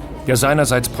Hartington, der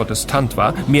seinerseits Protestant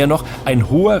war, mehr noch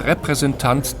ein hoher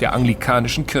Repräsentant der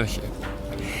anglikanischen Kirche.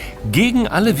 Gegen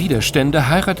alle Widerstände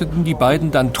heirateten die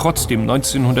beiden dann trotzdem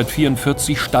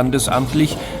 1944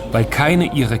 standesamtlich, weil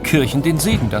keine ihrer Kirchen den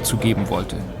Segen dazu geben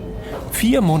wollte.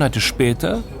 4 Monate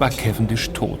später war Cavendish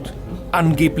tot.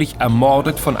 Angeblich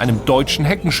ermordet von einem deutschen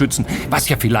Heckenschützen, was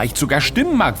ja vielleicht sogar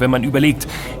stimmen mag, wenn man überlegt,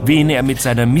 wen er mit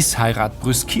seiner Missheirat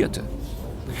brüskierte.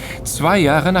 2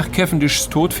 Jahre nach Cavendishs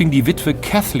Tod fing die Witwe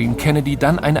Kathleen Kennedy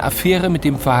dann eine Affäre mit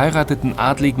dem verheirateten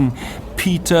Adligen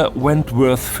Peter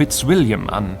Wentworth Fitzwilliam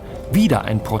an, wieder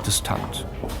ein Protestant.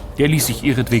 Der ließ sich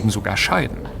ihretwegen sogar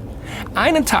scheiden.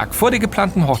 Einen Tag vor der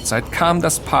geplanten Hochzeit kam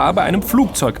das Paar bei einem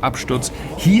Flugzeugabsturz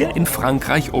hier in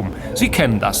Frankreich um. Sie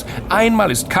kennen das. Einmal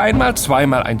ist keinmal,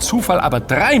 zweimal ein Zufall, aber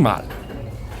 3-mal.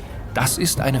 Das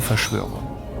ist eine Verschwörung.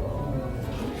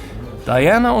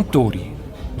 Diana und Dodi,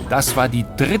 das war die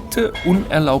 3.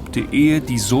 unerlaubte Ehe,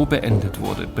 die so beendet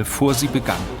wurde, bevor sie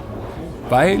begann.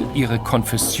 Weil ihre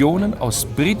Konfessionen aus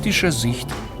britischer Sicht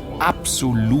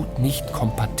absolut nicht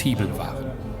kompatibel waren.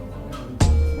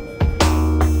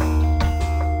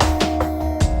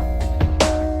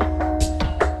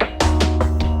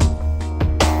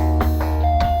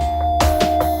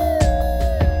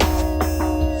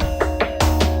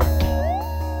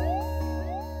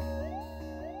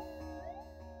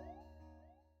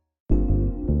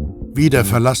 Wieder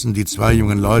verlassen die 2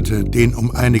 jungen Leute den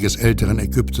um einiges älteren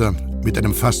Ägypter mit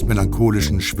einem fast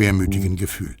melancholischen, schwermütigen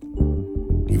Gefühl.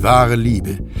 Die wahre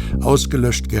Liebe,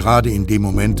 ausgelöscht gerade in dem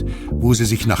Moment, wo sie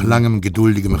sich nach langem,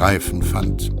 geduldigem Reifen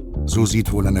fand. So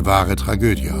sieht wohl eine wahre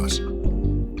Tragödie aus.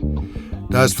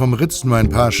 Da es vom Ritz nur ein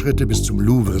paar Schritte bis zum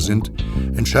Louvre sind,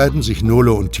 entscheiden sich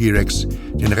Nolo und T-Rex,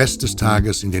 den Rest des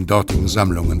Tages in den dortigen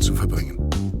Sammlungen zu verbringen.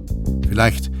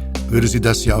 Vielleicht würde sie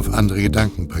das ja auf andere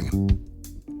Gedanken bringen.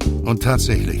 Und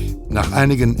tatsächlich, nach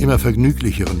einigen immer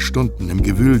vergnüglicheren Stunden im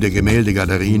Gewühl der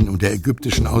Gemäldegalerien und der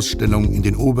ägyptischen Ausstellung in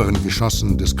den oberen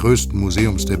Geschossen des größten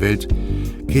Museums der Welt,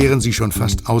 kehren sie schon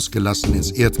fast ausgelassen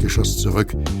ins Erdgeschoss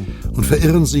zurück und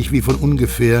verirren sich wie von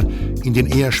ungefähr in den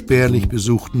eher spärlich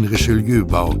besuchten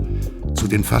Richelieu-Bau, zu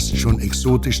den fast schon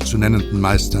exotisch zu nennenden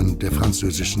Meistern der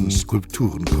französischen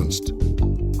Skulpturenkunst.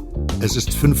 Es ist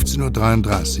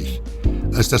 15:33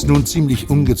 Uhr, als das nun ziemlich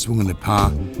ungezwungene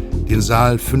Paar den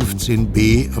Saal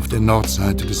 15b auf der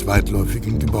Nordseite des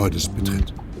weitläufigen Gebäudes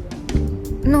betritt.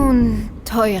 Nun,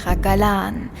 teurer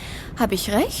Galan, habe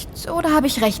ich recht oder habe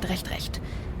ich recht?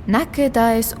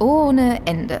 Nackedeis ohne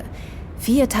Ende.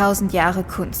 4000 Jahre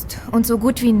Kunst. Und so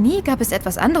gut wie nie gab es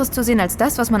etwas anderes zu sehen als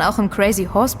das, was man auch im Crazy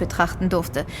Horse betrachten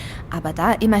durfte. Aber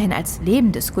da immerhin als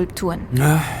lebende Skulpturen.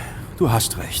 Na, du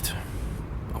hast recht.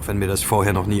 Auch wenn mir das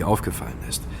vorher noch nie aufgefallen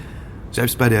ist.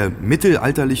 Selbst bei der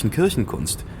mittelalterlichen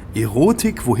Kirchenkunst.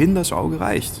 Erotik, wohin das Auge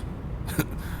reicht.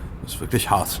 Das ist wirklich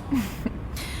hart.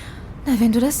 Na,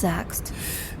 wenn du das sagst.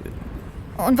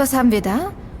 Und was haben wir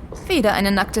da? Wieder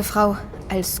eine nackte Frau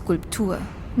als Skulptur.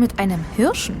 Mit einem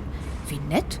Hirschen. Wie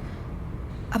nett.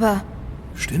 Aber...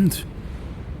 Stimmt.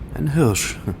 Ein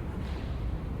Hirsch.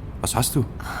 Was hast du?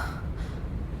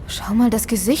 Schau mal das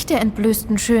Gesicht der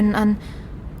entblößten Schönen an.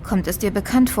 Kommt es dir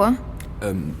bekannt vor?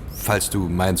 Falls du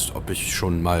meinst, ob ich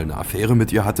schon mal eine Affäre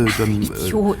mit ihr hatte, dann...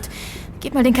 Idiot.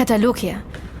 Gib mal den Katalog her.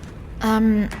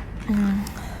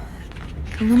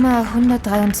 Nummer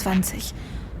 123.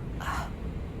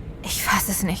 Ich fass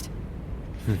es nicht.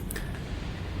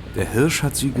 Der Hirsch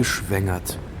hat sie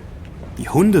geschwängert. Die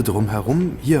Hunde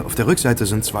drumherum, hier auf der Rückseite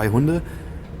sind 2 Hunde,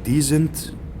 die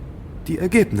sind die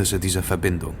Ergebnisse dieser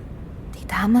Verbindung. Die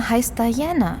Dame heißt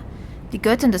Diana, die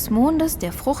Göttin des Mondes,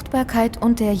 der Fruchtbarkeit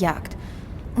und der Jagd.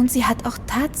 Und sie hat auch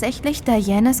tatsächlich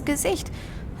Dianas Gesicht,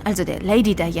 also der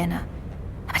Lady Diana.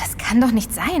 Aber das kann doch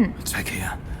nicht sein. Zeig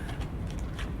her.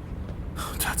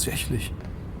 Tatsächlich.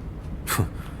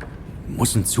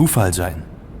 Muss ein Zufall sein.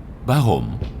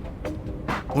 Warum?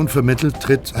 Unvermittelt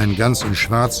tritt ein ganz in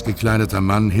Schwarz gekleideter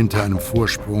Mann hinter einem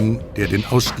Vorsprung, der den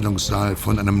Ausstellungssaal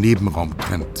von einem Nebenraum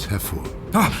trennt, hervor.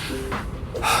 Ah,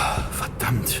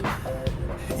 verdammt.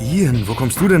 Ian, wo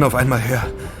kommst du denn auf einmal her?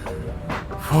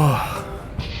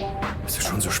 Ist es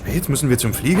schon so spät? Müssen wir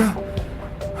zum Flieger?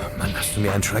 Mann, hast du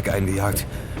mir einen Schreck eingejagt.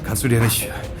 Kannst du dir nicht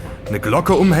eine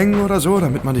Glocke umhängen oder so,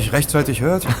 damit man dich rechtzeitig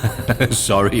hört?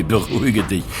 Sorry, beruhige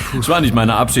dich. Es war nicht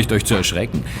meine Absicht, euch zu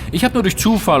erschrecken. Ich habe nur durch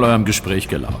Zufall eurem Gespräch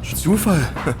gelauscht. Zufall?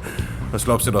 Das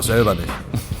glaubst du doch selber nicht.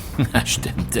 Na,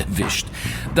 stimmt, erwischt.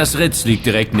 Das Ritz liegt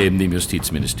direkt neben dem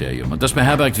Justizministerium und das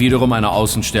beherbergt wiederum eine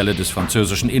Außenstelle des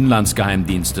französischen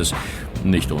Inlandsgeheimdienstes.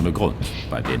 Nicht ohne Grund,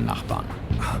 bei den Nachbarn.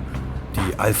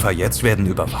 Die Alpha-Jets werden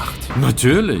überwacht.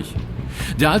 Natürlich.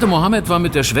 Der alte Mohammed war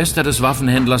mit der Schwester des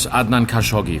Waffenhändlers Adnan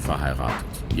Khashoggi verheiratet.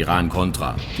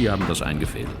 Iran-Contra, die haben das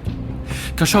eingefädelt.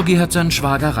 Khashoggi hat seinen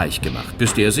Schwager reich gemacht,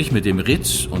 bis der sich mit dem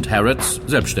Ritz und Harrods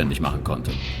selbstständig machen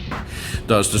konnte.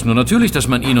 Da ist es nur natürlich, dass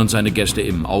man ihn und seine Gäste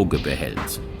im Auge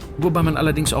behält. Wobei man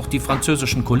allerdings auch die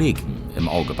französischen Kollegen im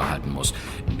Auge behalten muss.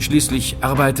 Schließlich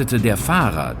arbeitete der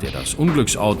Fahrer, der das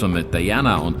Unglücksauto mit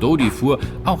Diana und Dodi fuhr,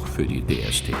 auch für die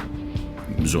DST.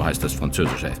 So heißt das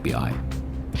französische FBI.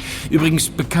 Übrigens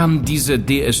bekam diese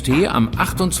DST am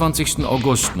 28.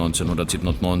 August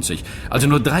 1997, also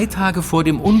nur 3 Tage vor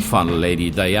dem Unfall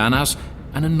Lady Dianas,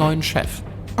 einen neuen Chef.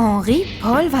 Henri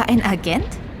Paul war ein Agent?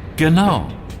 Genau.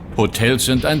 Hotels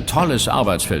sind ein tolles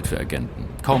Arbeitsfeld für Agenten.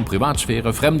 Kaum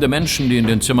Privatsphäre, fremde Menschen, die in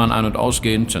den Zimmern ein- und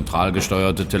ausgehen, zentral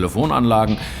gesteuerte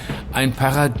Telefonanlagen. Ein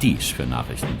Paradies für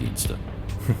Nachrichtendienste.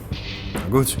 Na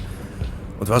gut.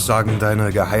 Und was sagen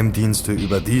deine Geheimdienste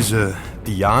über diese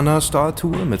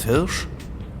Diana-Statue mit Hirsch?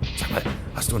 Sag mal,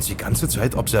 hast du uns die ganze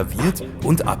Zeit observiert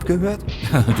und abgehört?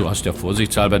 Du hast ja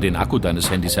vorsichtshalber den Akku deines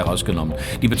Handys herausgenommen.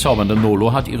 Die bezaubernde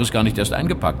Nolo hat ihres gar nicht erst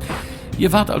eingepackt.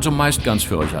 Ihr wart also meist ganz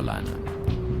für euch alleine.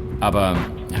 Aber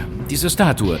diese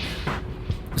Statue,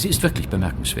 sie ist wirklich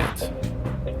bemerkenswert.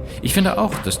 Ich finde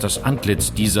auch, dass das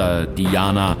Antlitz dieser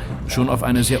Diana schon auf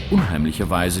eine sehr unheimliche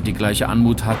Weise die gleiche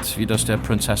Anmut hat wie das der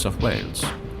Princess of Wales.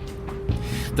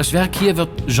 Das Werk hier wird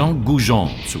Jean Goujon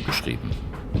zugeschrieben.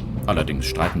 Allerdings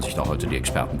streiten sich da heute die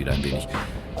Experten wieder ein wenig.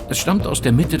 Es stammt aus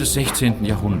der Mitte des 16.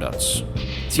 Jahrhunderts,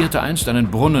 zierte einst einen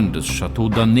Brunnen des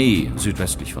Château d'Annay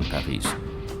südwestlich von Paris.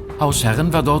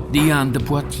 Hausherrin war dort Diane de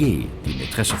Poitiers, die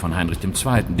Mätresse von Heinrich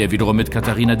II., der wiederum mit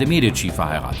Katharina de Medici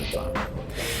verheiratet war.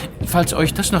 falls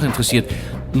euch das noch interessiert,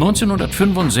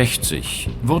 1965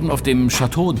 wurden auf dem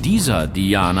Chateau dieser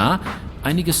Diana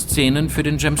einige Szenen für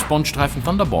den James-Bond-Streifen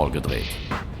Thunderball gedreht.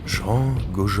 Jean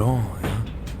Gauguin, ja?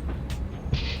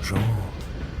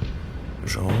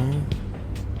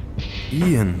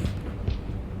 Ian.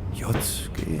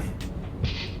 J.G.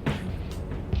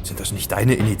 Sind das nicht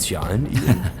deine Initialen,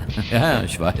 Ian? Ja,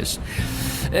 ich weiß.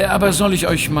 Aber soll ich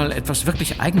euch mal etwas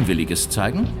wirklich Eigenwilliges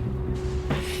zeigen?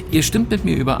 Ihr stimmt mit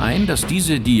mir überein, dass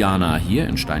diese Diana hier,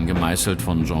 in Stein gemeißelt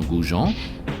von Jean Gauguin,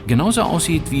 genauso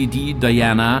aussieht wie die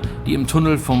Diana, die im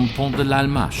Tunnel vom Pont de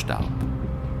l'Alma starb.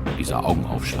 Dieser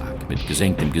Augenaufschlag mit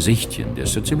gesenktem Gesichtchen, der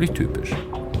ist so ziemlich typisch.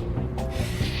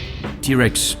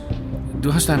 T-Rex,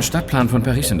 du hast einen Stadtplan von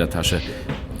Paris in der Tasche.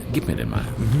 Gib mir den mal.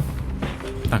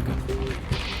 Danke.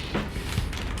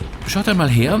 Schaut einmal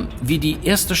her, wie die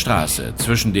erste Straße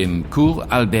zwischen dem Cours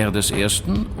Albert I.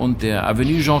 und der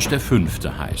Avenue Georges V.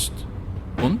 heißt.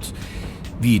 Und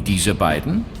wie diese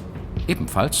beiden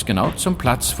ebenfalls genau zum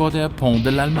Platz vor der Pont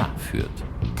de l'Alma führt.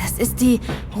 Das ist die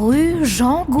Rue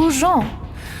Jean Gauguin.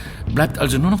 Bleibt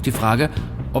also nur noch die Frage,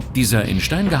 ob dieser in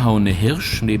Stein gehauene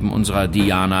Hirsch neben unserer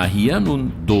Diana hier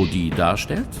nun Dodi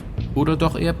darstellt oder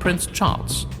doch eher Prinz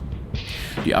Charles.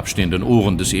 Die abstehenden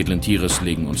Ohren des edlen Tieres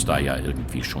legen uns da ja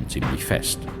irgendwie schon ziemlich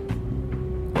fest.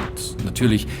 Und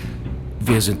natürlich,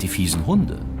 wer sind die fiesen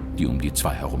Hunde, die um die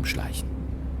zwei herumschleichen?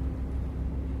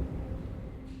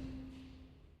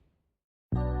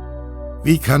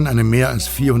 Wie kann eine mehr als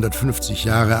 450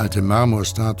 Jahre alte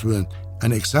Marmorstatue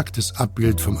ein exaktes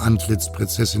Abbild vom Antlitz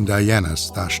Prinzessin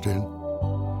Dianas darstellen?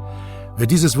 Wer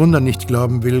dieses Wunder nicht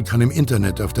glauben will, kann im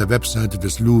Internet auf der Webseite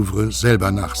des Louvre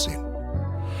selber nachsehen.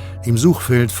 Im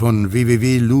Suchfeld von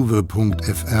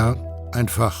www.louvre.fr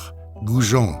einfach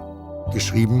Gauguin,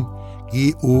 geschrieben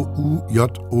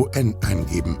Goujon,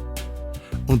 eingeben.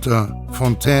 Unter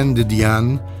Fontaine de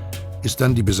Diane ist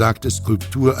dann die besagte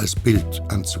Skulptur als Bild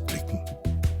anzuklicken.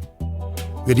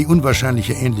 Wer die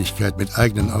unwahrscheinliche Ähnlichkeit mit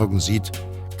eigenen Augen sieht,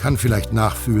 kann vielleicht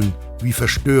nachfühlen, wie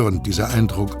verstörend dieser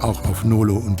Eindruck auch auf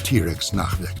Nolo und T-Rex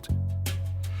nachwirkt.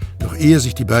 Doch ehe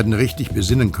sich die beiden richtig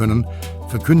besinnen können,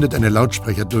 verkündet eine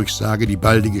Lautsprecherdurchsage die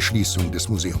baldige Schließung des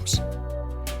Museums.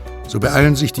 So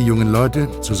beeilen sich die jungen Leute,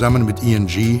 zusammen mit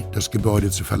ING das Gebäude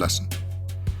zu verlassen.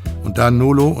 Und da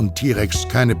Nolo und T-Rex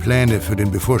keine Pläne für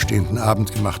den bevorstehenden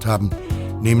Abend gemacht haben,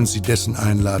 nehmen sie dessen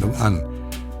Einladung an,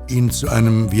 ihn zu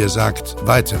einem, wie er sagt,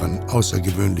 weiteren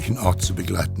außergewöhnlichen Ort zu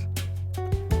begleiten.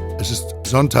 Es ist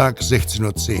Sonntag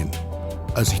 16:10 Uhr,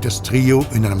 als sich das Trio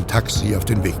in einem Taxi auf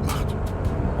den Weg macht.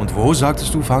 Und wo,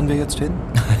 sagtest du, fahren wir jetzt hin?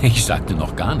 Ich sagte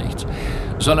noch gar nichts.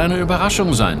 Soll eine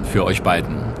Überraschung sein für euch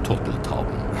beiden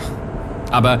Turteltauben.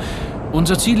 Aber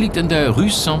unser Ziel liegt in der Rue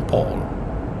Saint-Paul.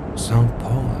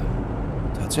 Saint-Paul.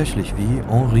 Tatsächlich wie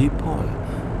Henri Paul.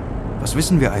 Was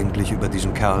wissen wir eigentlich über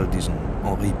diesen Kerl, diesen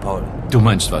Henri Paul? Du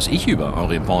meinst, was ich über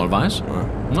Henri Paul weiß? Ja.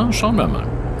 Na, schauen wir mal.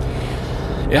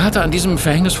 Er hatte an diesem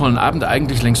verhängnisvollen Abend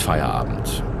eigentlich längst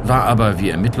Feierabend. War aber,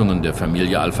 wie Ermittlungen der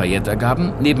Familie Alfayette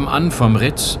ergaben, nebenan vom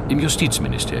Ritz im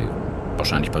Justizministerium.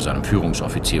 Wahrscheinlich bei seinem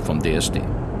Führungsoffizier vom DSD.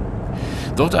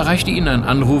 Dort erreichte ihn ein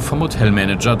Anruf vom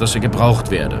Hotelmanager, dass er gebraucht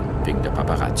werde, wegen der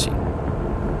Paparazzi.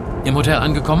 Im Hotel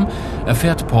angekommen,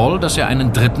 erfährt Paul, dass er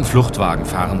einen dritten Fluchtwagen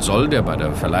fahren soll, der bei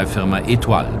der Verleihfirma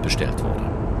Étoile bestellt wurde.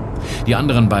 Die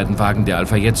anderen beiden Wagen der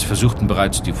Alfayettes versuchten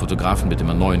bereits, die Fotografen mit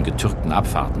immer neuen getürkten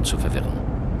Abfahrten zu verwirren.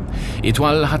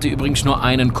 Étoile hatte übrigens nur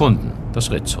einen Kunden, das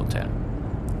Ritz-Hotel.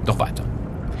 Doch weiter.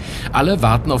 Alle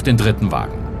warten auf den dritten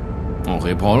Wagen.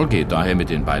 Henri Paul geht daher mit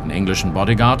den beiden englischen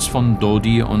Bodyguards von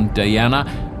Dodi und Diana,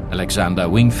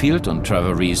 Alexander Wingfield und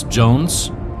Traurige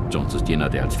Jones. Jones ist jener,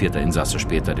 der als vierter Insasse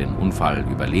später den Unfall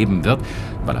überleben wird,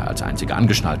 weil er als einziger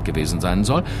angeschnallt gewesen sein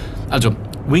soll. Also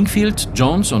Wingfield,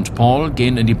 Jones und Paul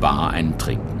gehen in die Bar einen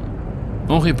trinken.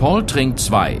 Henri Paul trinkt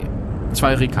zwei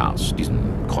Ricards, diesen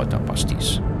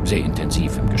Kräuterpastis. Sehr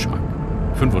intensiv im Geschmack.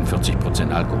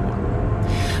 45% Alkohol.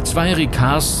 2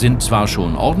 Ricards sind zwar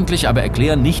schon ordentlich, aber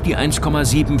erklären nicht die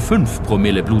 1,75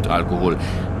 Promille Blutalkohol,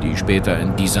 die später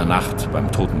in dieser Nacht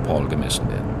beim toten Paul gemessen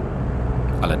werden.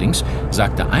 Allerdings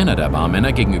sagte einer der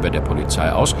Barmänner gegenüber der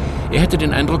Polizei aus, er hätte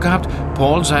den Eindruck gehabt,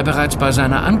 Paul sei bereits bei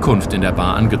seiner Ankunft in der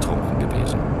Bar angetrunken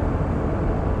gewesen.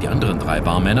 Die anderen 3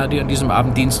 Barmänner, die an diesem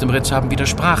Abend Dienst im Ritz haben,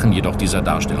 widersprachen jedoch dieser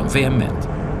Darstellung vehement.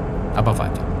 Aber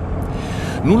weiter.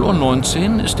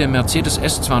 0:19 Uhr ist der Mercedes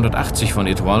S280 von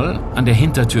Étoile an der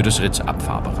Hintertür des Ritz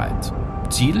abfahrbereit.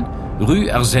 Ziel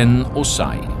Rue Arsène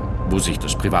Aussay, wo sich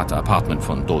das private Apartment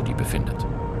von Dodi befindet.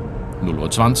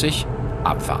 0:20 Uhr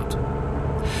Abfahrt.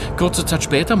 Kurze Zeit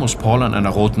später muss Paul an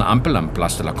einer roten Ampel am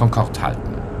Place de la Concorde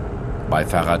halten.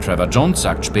 Beifahrer Trevor Jones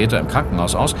sagt später im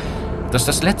Krankenhaus aus, dass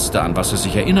das Letzte, an was er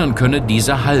sich erinnern könne,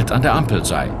 dieser Halt an der Ampel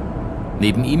sei.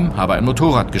 Neben ihm habe ein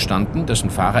Motorrad gestanden, dessen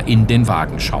Fahrer in den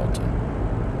Wagen schaute.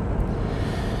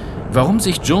 Warum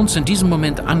sich Jones in diesem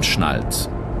Moment anschnallt,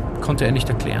 konnte er nicht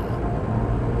erklären.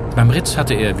 Beim Ritz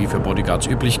hatte er, wie für Bodyguards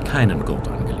üblich, keinen Gurt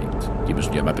angelegt. Die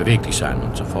müssen ja aber beweglich sein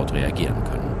und sofort reagieren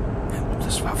können.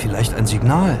 Das war vielleicht ein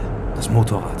Signal, das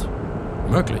Motorrad.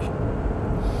 Möglich.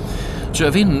 Zu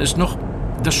erwähnen ist noch,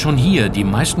 dass schon hier die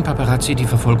meisten Paparazzi die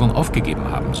Verfolgung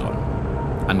aufgegeben haben sollen.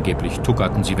 Angeblich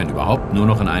tuckerten sie, wenn überhaupt, nur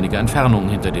noch in einiger Entfernung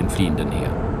hinter den Fliehenden her.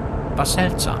 Was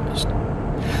seltsam ist.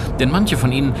 Denn manche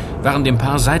von ihnen waren dem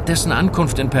Paar seit dessen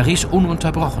Ankunft in Paris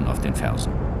ununterbrochen auf den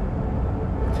Fersen.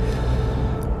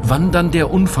 Wann dann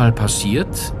der Unfall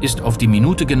passiert, ist auf die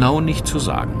Minute genau nicht zu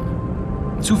sagen.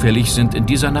 Zufällig sind in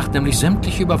dieser Nacht nämlich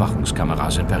sämtliche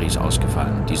Überwachungskameras in Paris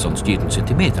ausgefallen, die sonst jeden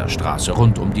Zentimeter Straße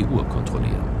rund um die Uhr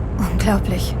kontrollieren.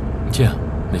 Unglaublich. Tja,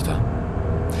 nicht wahr?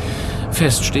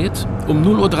 Fest steht, um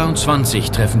 0:23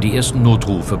 Uhr treffen die ersten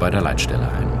Notrufe bei der Leitstelle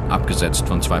ein, abgesetzt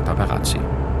von 2 Paparazzi.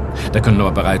 Da können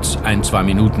aber bereits 1-2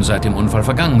 Minuten seit dem Unfall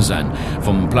vergangen sein.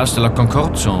 Vom Place de la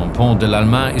Concorde zum Pont de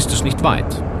l'Alma ist es nicht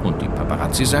weit. Und die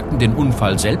Paparazzi sagten, den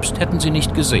Unfall selbst hätten sie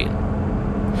nicht gesehen.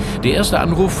 Der erste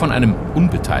Anruf von einem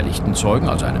unbeteiligten Zeugen,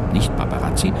 also einem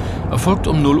Nicht-Paparazzi, erfolgt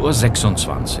um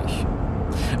 0:26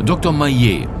 Uhr. Dr.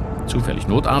 Maillet, zufällig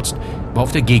Notarzt, war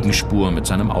auf der Gegenspur mit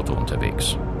seinem Auto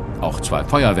unterwegs. Auch 2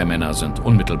 Feuerwehrmänner sind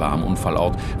unmittelbar am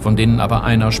Unfallort, von denen aber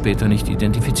einer später nicht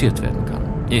identifiziert werden kann.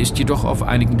 Er ist jedoch auf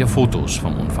einigen der Fotos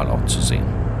vom Unfallort zu sehen.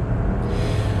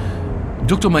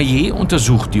 Dr. Maillet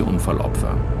untersucht die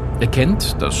Unfallopfer. Er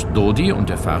kennt, dass Dodi und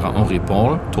der Fahrer Henri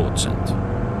Paul tot sind.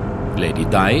 Lady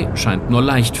Di scheint nur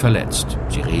leicht verletzt.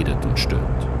 Sie redet und stöhnt.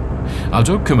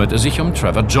 Also kümmert er sich um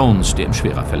Trevor Jones, der ihm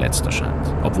schwerer verletzt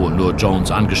erscheint. Obwohl nur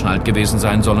Jones angeschnallt gewesen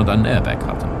sein soll und einen Airbag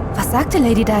hatte. Was sagte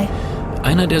Lady Di?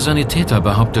 Einer der Sanitäter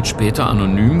behauptet später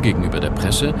anonym gegenüber der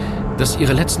Presse, dass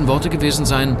ihre letzten Worte gewesen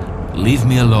seien: "Leave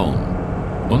me alone"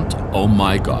 und "Oh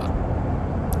my God".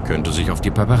 Könnte sich auf die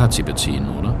Paparazzi beziehen,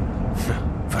 oder?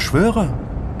 Verschwörer?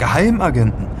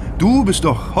 Geheimagenten? Du bist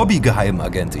doch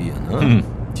Hobby-Geheimagent hier, ne?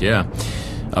 Tja,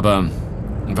 aber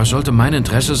was sollte mein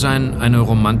Interesse sein, eine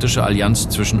romantische Allianz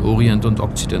zwischen Orient und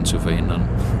Okzident zu verhindern?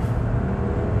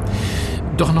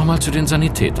 Doch nochmal zu den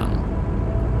Sanitätern.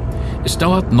 Es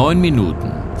dauert 9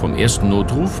 Minuten vom ersten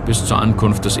Notruf bis zur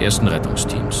Ankunft des ersten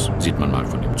Rettungsteams. Sieht man mal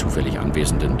von dem zufällig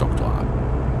anwesenden Doktor ab.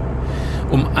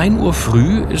 Um 1 Uhr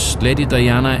früh ist Lady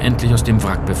Diana endlich aus dem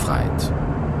Wrack befreit.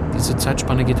 Diese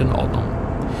Zeitspanne geht in Ordnung.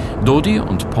 Dodi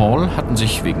und Paul hatten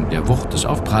sich wegen der Wucht des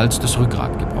Aufpralls das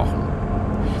Rückgrat gebrochen.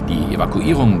 Die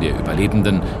Evakuierung der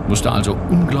Überlebenden musste also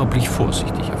unglaublich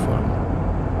vorsichtig erfolgen.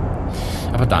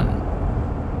 Aber dann: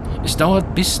 Es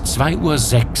dauert bis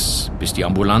 2:06 Uhr, bis die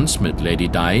Ambulanz mit Lady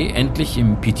Di endlich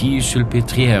im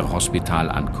Pity-Salpêtrière-Hospital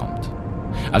ankommt.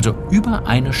 Also über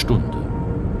 1 Stunde.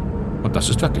 Und das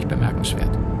ist wirklich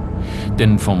bemerkenswert.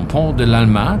 Denn vom Pont de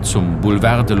l'Alma zum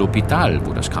Boulevard de l'Hôpital,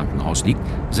 wo das Krankenhaus liegt,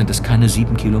 sind es keine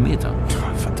 7 Kilometer.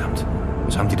 Verdammt,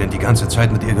 was haben die denn die ganze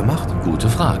Zeit mit ihr gemacht? Gute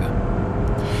Frage.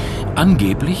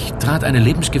 Angeblich trat eine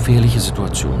lebensgefährliche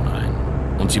Situation ein.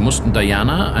 Und sie mussten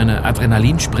Diana eine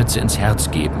Adrenalinspritze ins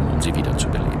Herz geben, um sie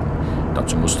wiederzubeleben.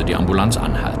 Dazu musste die Ambulanz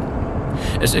anhalten.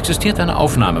 Es existiert eine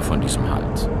Aufnahme von diesem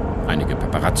Halt. Einige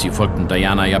Paparazzi folgten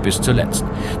Diana ja bis zuletzt.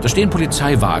 Da stehen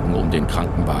Polizeiwagen um den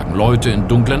Krankenwagen. Leute in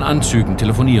dunklen Anzügen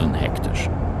telefonieren hektisch.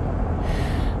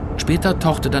 Später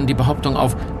tauchte dann die Behauptung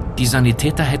auf, die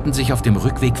Sanitäter hätten sich auf dem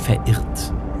Rückweg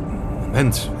verirrt.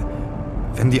 Moment,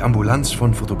 wenn die Ambulanz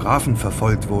von Fotografen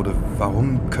verfolgt wurde,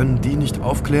 warum können die nicht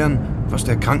aufklären, was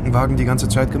der Krankenwagen die ganze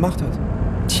Zeit gemacht hat?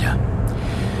 Tja,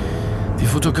 die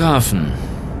Fotografen.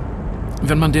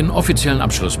 Wenn man den offiziellen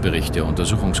Abschlussbericht der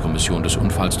Untersuchungskommission des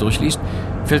Unfalls durchliest,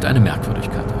 fällt eine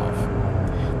Merkwürdigkeit auf.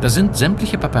 Da sind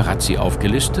sämtliche Paparazzi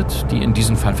aufgelistet, die in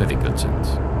diesen Fall verwickelt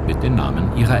sind, mit den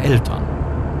Namen ihrer Eltern.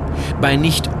 Bei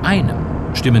nicht einem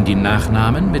stimmen die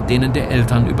Nachnamen mit denen der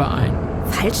Eltern überein.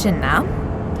 Falsche Namen?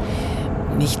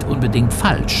 Nicht unbedingt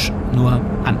falsch, nur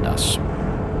anders.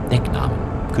 Decknamen,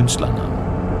 Künstlernamen.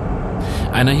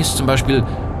 Einer hieß zum Beispiel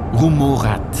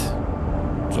Rumorat.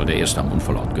 Soll der erste am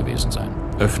Unfallort gewesen sein.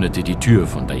 Öffnete die Tür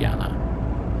von Diana.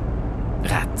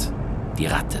 Rat, die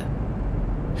Ratte.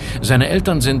 Seine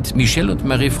Eltern sind Michel und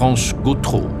Marie-France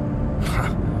Gautreau.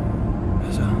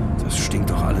 Also, das stinkt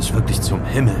doch alles wirklich zum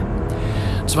Himmel.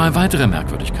 2 weitere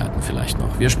Merkwürdigkeiten vielleicht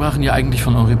noch. Wir sprachen ja eigentlich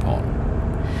von Henri Paul.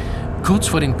 Kurz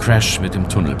vor dem Crash mit dem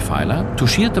Tunnelpfeiler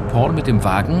touchierte Paul mit dem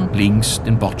Wagen links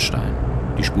den Bordstein.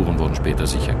 Die Spuren wurden später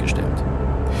sichergestellt.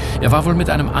 Er war wohl mit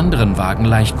einem anderen Wagen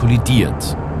leicht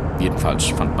kollidiert. Jedenfalls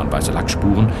fand man weiße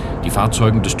Lackspuren, die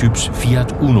Fahrzeugen des Typs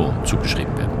Fiat Uno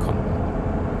zugeschrieben werden konnten.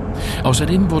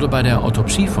 Außerdem wurde bei der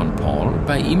Autopsie von Paul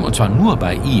bei ihm, und zwar nur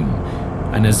bei ihm,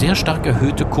 eine sehr stark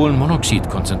erhöhte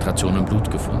Kohlenmonoxidkonzentration im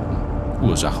Blut gefunden.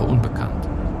 Ursache unbekannt.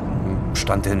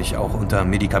 Stand er nicht auch unter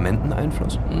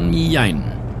Medikamenteneinfluss? Jein.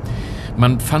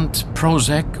 Man fand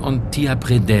Prozac und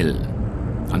Thiapredel,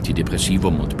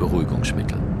 Antidepressivum und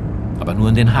Beruhigungsmittel. Aber nur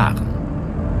in den Haaren.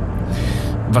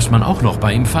 Was man auch noch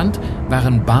bei ihm fand,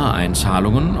 waren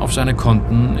Bareinzahlungen auf seine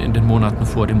Konten in den Monaten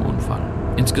vor dem Unfall.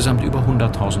 Insgesamt über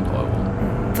 100.000 Euro.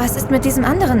 Was ist mit diesem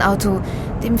anderen Auto,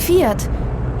 dem Fiat?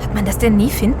 Hat man das denn nie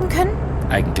finden können?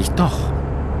 Eigentlich doch.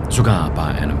 Sogar bei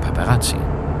einem Paparazzi.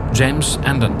 James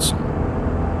Anderson.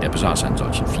 Er besaß einen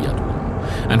solchen Fiat Uno.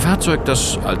 Ein Fahrzeug,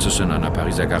 das, als es in einer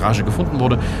Pariser Garage gefunden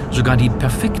wurde, sogar die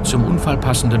perfekt zum Unfall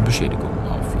passenden Beschädigungen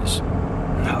aufwies.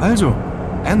 Also,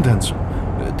 Anderson.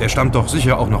 Der stammt doch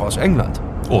sicher auch noch aus England.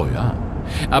 Oh ja.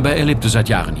 Aber er lebte seit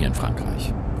Jahren hier in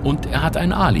Frankreich. Und er hat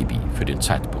ein Alibi für den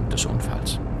Zeitpunkt des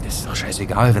Unfalls. Das ist doch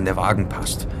scheißegal, wenn der Wagen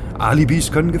passt.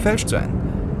 Alibis können gefälscht sein.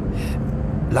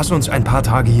 Lass uns ein paar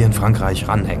Tage hier in Frankreich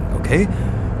ranhängen, okay?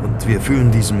 Und wir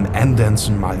fühlen diesem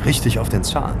Anderson mal richtig auf den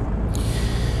Zahn.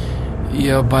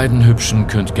 Ihr beiden Hübschen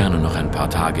könnt gerne noch ein paar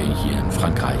Tage hier in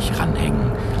Frankreich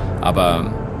ranhängen.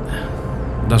 Aber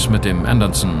das mit dem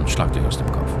Anderson schlagt euch aus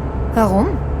dem Kopf. Warum?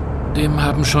 Dem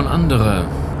haben schon andere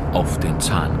auf den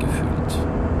Zahn gefühlt.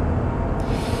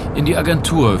 In die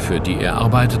Agentur, für die er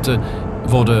arbeitete,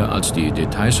 wurde, als die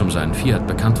Details um seinen Fiat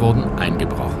bekannt wurden,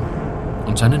 eingebrochen.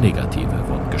 Und seine Negative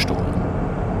wurden gestohlen.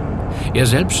 Er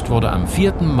selbst wurde am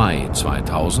 4. Mai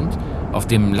 2000 auf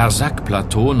dem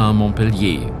Larzac-Plateau nahe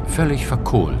Montpellier völlig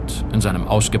verkohlt in seinem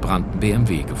ausgebrannten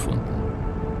BMW gefunden.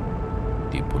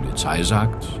 Die Polizei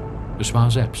sagt, es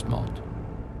war Selbstmord.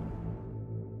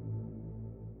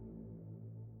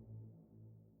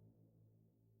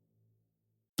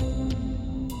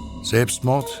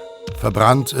 Selbstmord?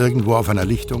 Verbrannt irgendwo auf einer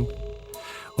Lichtung?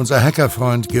 Unser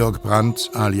Hackerfreund Georg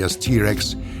Brandt alias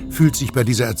T-Rex fühlt sich bei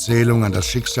dieser Erzählung an das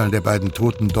Schicksal der beiden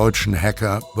toten deutschen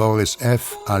Hacker Boris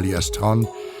F. alias Tron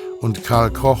und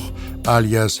Karl Koch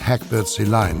alias Hackbert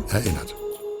Celine erinnert.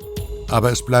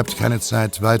 Aber es bleibt keine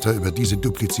Zeit, weiter über diese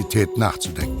Duplizität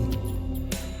nachzudenken.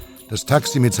 Das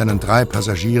Taxi mit seinen 3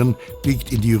 Passagieren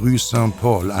biegt in die Rue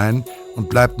Saint-Paul ein und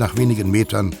bleibt nach wenigen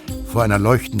Metern vor einer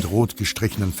leuchtend rot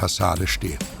gestrichenen Fassade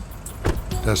stehen.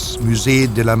 Das Musée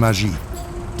de la Magie,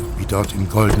 wie dort in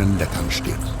goldenen Lettern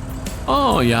steht.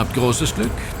 Oh, ihr habt großes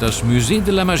Glück. Das Musée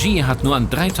de la Magie hat nur an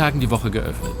 3 Tagen die Woche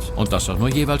geöffnet. Und das auch nur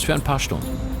jeweils für ein paar Stunden.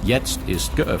 Jetzt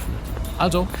ist geöffnet.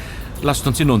 Also, lasst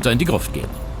uns hinunter in die Gruft gehen.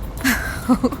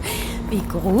 Wie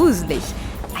gruselig.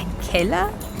 Ein Keller?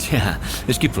 Tja,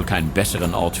 es gibt wohl keinen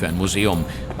besseren Ort für ein Museum,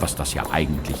 was das ja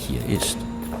eigentlich hier ist.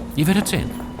 Ihr werdet sehen,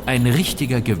 ein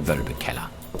richtiger Gewölbekeller.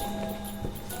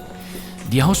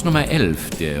 Die Hausnummer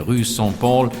 11 der Rue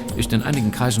Saint-Paul ist in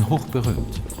einigen Kreisen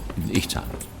hochberühmt. Ich zahle.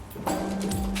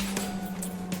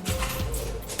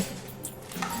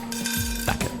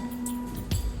 Danke.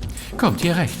 Kommt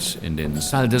hier rechts in den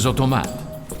Salle des Automates.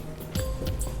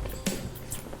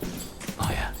 Oh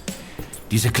ja,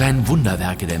 diese kleinen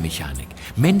Wunderwerke der Mechanik.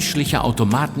 Menschliche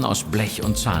Automaten aus Blech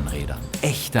und Zahnrädern.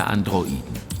 Echte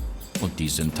Androiden. Und die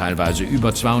sind teilweise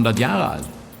über 200 Jahre alt.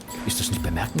 Ist das nicht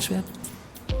bemerkenswert?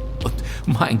 Und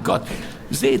mein Gott,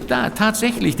 seht da,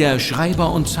 tatsächlich der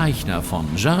Schreiber und Zeichner von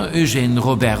Jean-Eugène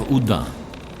Robert Houdin.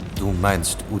 Du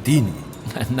meinst Houdini?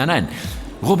 Nein,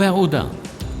 Robert Houdin.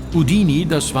 Houdini,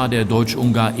 das war der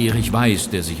Deutsch-Ungar Erich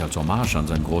Weiß, der sich als Hommage an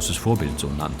sein großes Vorbild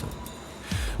so nannte.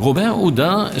 Robert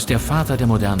Houdin ist der Vater der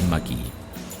modernen Magie.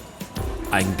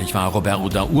 Eigentlich war Robert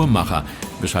Houdin Uhrmacher,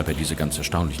 weshalb er diese ganz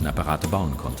erstaunlichen Apparate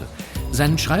bauen konnte.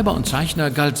 Sein Schreiber und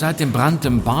Zeichner galt seit dem Brand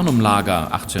im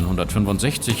Barnum-Lager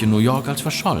 1865 in New York als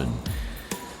verschollen.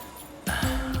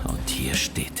 Und hier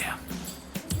steht er.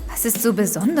 Was ist so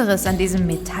Besonderes an diesem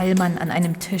Metallmann an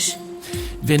einem Tisch?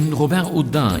 Wenn Robert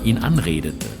Houdin ihn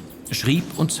anredete, schrieb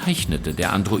und zeichnete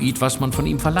der Android, was man von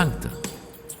ihm verlangte.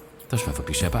 Das war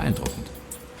wirklich sehr beeindruckend.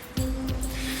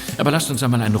 Aber lasst uns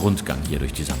einmal einen Rundgang hier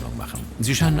durch die Sammlung machen.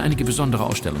 Sie scheinen einige besondere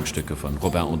Ausstellungsstücke von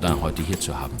Robert Houdin heute hier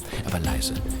zu haben. Aber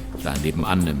leise. Da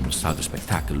nebenan im Salle des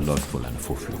Spektakel läuft wohl eine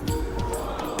Vorführung.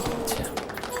 Tja,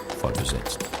 voll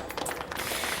besetzt.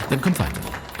 Dann kommt weiter.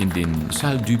 In den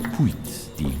Salle du Puits,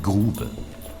 die Grube.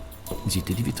 Seht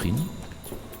ihr die Vitrinen?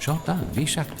 Schaut da, wie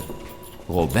ich sagte.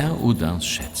 Robert Houdins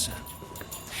Schätze.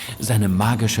 Seine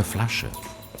magische Flasche.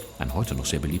 Ein heute noch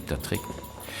sehr beliebter Trick.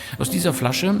 Aus dieser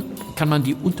Flasche kann man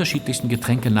die unterschiedlichsten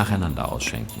Getränke nacheinander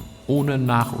ausschenken, ohne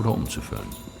nach- oder umzufüllen.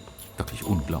 Wirklich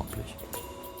unglaublich.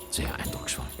 Sehr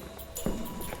eindrucksvoll.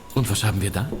 Und was haben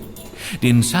wir da?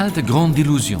 Den Salle de Grande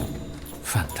Illusion.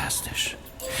 Fantastisch.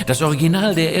 Das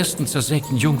Original der ersten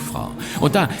zersägten Jungfrau.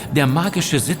 Und da der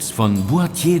magische Sitz von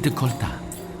Boîtier de Coltat.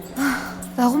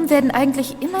 Warum werden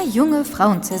eigentlich immer junge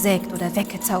Frauen zersägt oder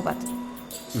weggezaubert?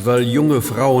 Weil junge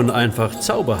Frauen einfach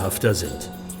zauberhafter sind.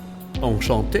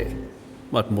 Enchanté,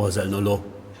 Mademoiselle Nolot.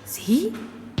 Sie?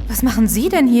 Was machen Sie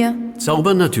denn hier?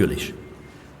 Zaubern natürlich.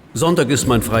 Sonntag ist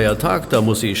mein freier Tag, da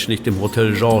muss ich nicht im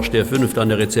Hotel Georges V an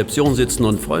der Rezeption sitzen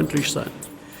und freundlich sein.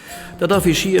 Da darf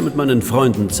ich hier mit meinen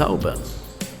Freunden zaubern.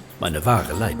 Meine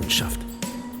wahre Leidenschaft.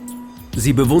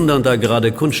 Sie bewundern da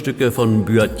gerade Kunststücke von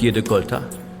Boîtier de Coltat?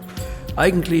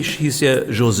 Eigentlich hieß er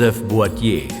Joseph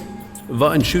Boîtier,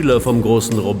 war ein Schüler vom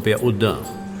großen Robert Houdin.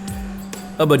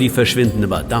 Aber die verschwindende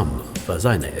Madame war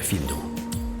seine Erfindung.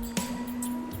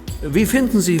 Wie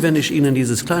finden Sie, wenn ich Ihnen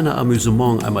dieses kleine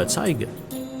Amüsement einmal zeige?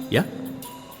 Ja?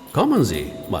 Kommen Sie,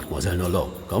 Mademoiselle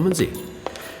Nolot, kommen Sie.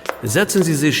 Setzen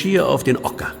Sie sich hier auf den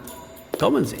Ocker.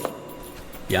 Kommen Sie.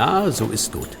 Ja, so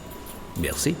ist gut.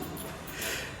 Merci.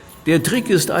 Der Trick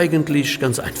ist eigentlich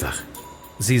ganz einfach.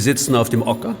 Sie sitzen auf dem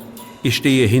Ocker, ich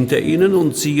stehe hinter Ihnen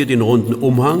und ziehe den runden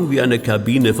Umhang wie eine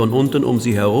Kabine von unten um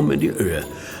Sie herum in die Höhe,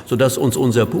 sodass uns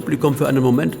unser Publikum für einen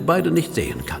Moment beide nicht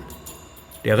sehen kann.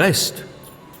 Der Rest,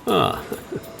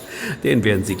 den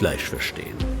werden Sie gleich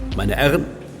verstehen. Meine Herren,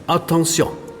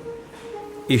 attention.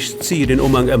 Ich ziehe den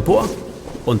Umhang empor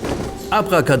und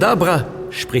abracadabra,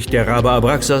 spricht der Rabe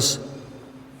Abraxas,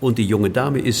 und die junge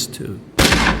Dame ist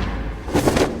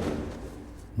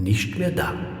nicht mehr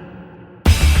da.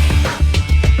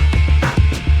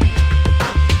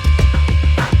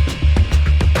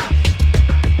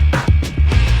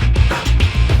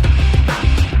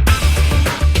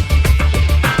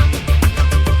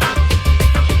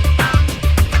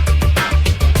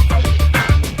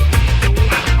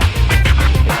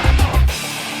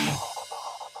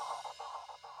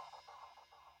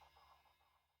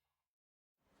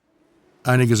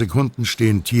 Einige Sekunden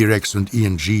stehen T-Rex und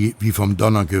ING wie vom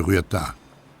Donner gerührt da.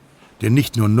 Denn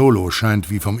nicht nur Nolo scheint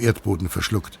wie vom Erdboden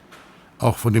verschluckt.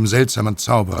 Auch von dem seltsamen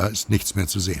Zauberer ist nichts mehr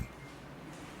zu sehen.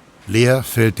 Leer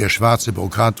fällt der schwarze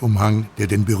Brokatumhang, der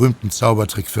den berühmten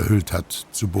Zaubertrick verhüllt hat,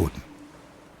 zu Boden.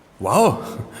 Wow,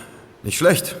 nicht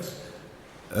schlecht.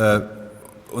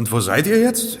 Und wo seid ihr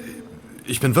jetzt?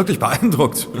 Ich bin wirklich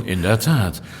beeindruckt. In der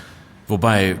Tat.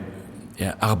 Wobei,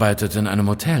 er arbeitet in einem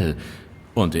Hotel.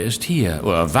 Und er ist hier,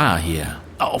 oder war hier.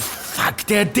 Oh, fuck,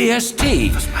 der DST!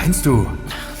 Was meinst du?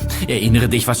 Erinnere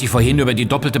dich, was ich vorhin über die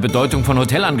doppelte Bedeutung von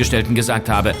Hotelangestellten gesagt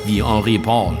habe, wie Henri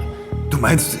Paul. Du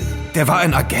meinst, der war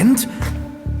ein Agent?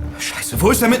 Scheiße,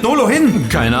 wo ist er mit Nolo hin?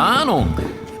 Keine Ahnung.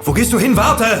 Wo gehst du hin?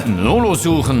 Warte! Nolo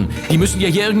suchen. Die müssen ja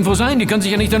hier irgendwo sein. Die können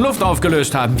sich ja nicht in Luft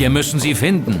aufgelöst haben. Wir müssen sie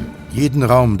finden. Jeden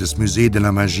Raum des Musée de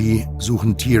la Magie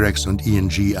suchen T-Rex und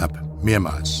ING ab.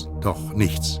 Mehrmals. Doch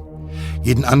nichts.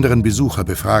 Jeden anderen Besucher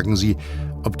befragen sie,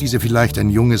 ob diese vielleicht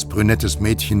ein junges, brünettes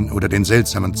Mädchen oder den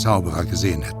seltsamen Zauberer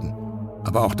gesehen hätten.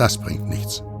 Aber auch das bringt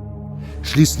nichts.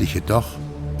 Schließlich jedoch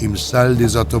im Salle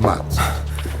des Automates.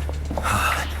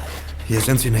 Hier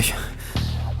sind sie nicht.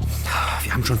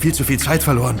 Wir haben schon viel zu viel Zeit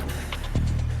verloren.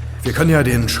 Wir können ja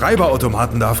den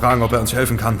Schreiberautomaten da fragen, ob er uns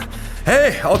helfen kann.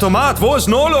 Hey, Automat, wo ist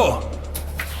Nolo?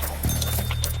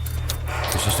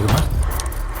 Was hast du gemacht?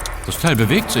 Das Teil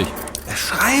bewegt sich. Er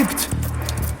schreibt.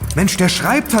 Mensch, der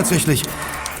schreibt tatsächlich.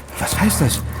 Was heißt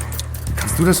das?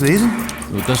 Kannst du das lesen?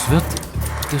 Das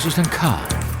ist ein K.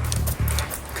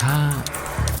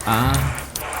 K-A-T-A.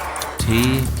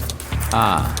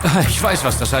 Ich weiß,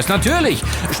 was das heißt. Natürlich.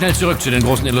 Schnell zurück zu den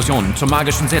großen Illusionen, zum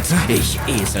magischen Setz. Ich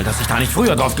Esel, dass ich da nicht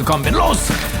früher drauf gekommen bin. Los!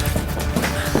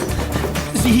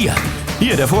 Sieh hier.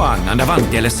 Hier, der Vorhang an der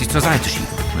Wand, der lässt sich zur Seite schieben.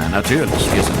 Na,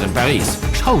 natürlich, wir sind in Paris.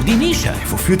 Schau, die Nische.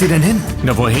 Wo führt ihr denn hin?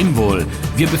 Na, wohin wohl?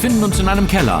 Wir befinden uns in einem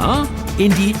Keller,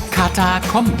 In die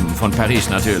Katakomben von Paris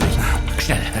natürlich.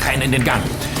 Schnell, rein in den Gang.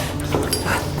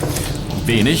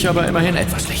 Wenig, aber immerhin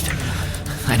etwas Licht.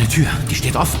 Eine Tür, die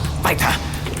steht offen. Weiter.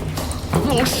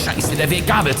 Oh, Scheiße, der Weg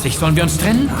gabelt sich. Sollen wir uns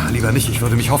trennen? Ach, lieber nicht, ich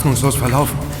würde mich hoffnungslos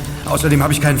verlaufen. Außerdem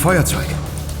habe ich kein Feuerzeug.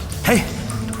 Hey,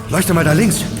 leuchte mal da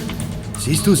links.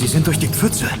 Siehst du, sie sind durch die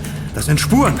Pfütze. Das sind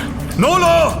Spuren. Nolo!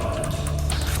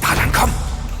 Da, dann komm!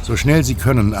 So schnell sie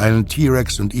können, eilen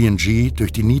T-Rex und ING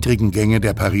durch die niedrigen Gänge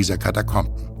der Pariser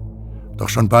Katakomben. Doch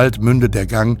schon bald mündet der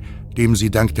Gang, dem sie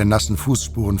dank der nassen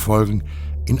Fußspuren folgen,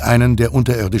 in einen der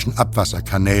unterirdischen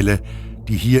Abwasserkanäle,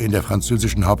 die hier in der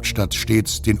französischen Hauptstadt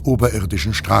stets den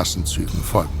oberirdischen Straßenzügen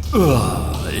folgen. Oh,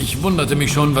 ich wunderte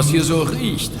mich schon, was hier so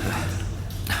riecht.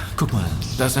 Guck mal,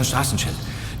 da ist ein Straßenschild.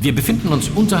 Wir befinden uns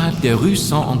unterhalb der Rue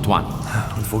Saint-Antoine.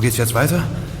 Und wo geht's jetzt weiter?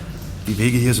 Die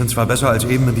Wege hier sind zwar besser als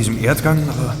eben in diesem Erdgang,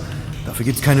 aber Dafür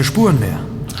gibt's keine Spuren mehr.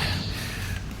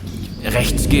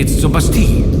 Rechts geht's zur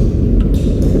Bastille.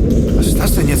 Was ist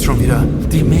das denn jetzt schon wieder?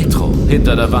 Die Metro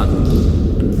hinter der Wand.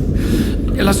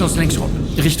 Lass uns links rum,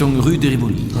 Richtung Rue de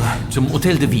Rivoli, zum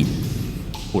Hotel de Ville.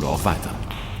 Oder auch weiter.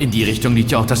 In die Richtung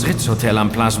liegt ja auch das Ritz-Hotel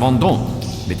am Place Vendôme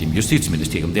mit dem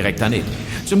Justizministerium direkt daneben.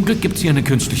 Zum Glück gibt's hier eine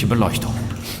künstliche Beleuchtung.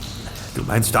 Du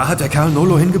meinst, da hat der Kerl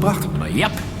Nolo hingebracht? Na ja,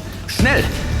 schnell!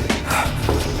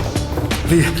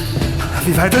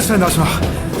 Wie weit ist denn das noch?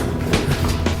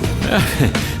 Ja,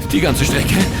 die ganze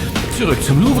Strecke. Zurück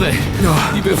zum Louvre, Ja.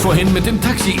 die wir vorhin mit dem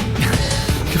Taxi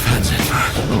gefahren sind.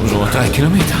 So 3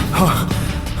 Kilometer. Oh,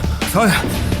 toll.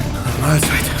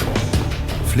 Mahlzeit.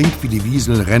 Flink wie die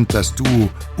Wiesel rennt das Duo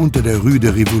unter der Rue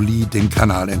de Rivoli den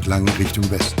Kanal entlang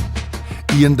Richtung Westen.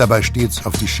 Ian dabei stets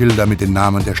auf die Schilder mit den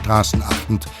Namen der Straßen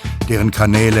achtend, deren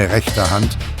Kanäle rechter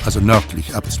Hand, also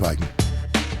nördlich, abzweigen.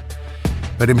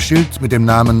 Bei dem Schild mit dem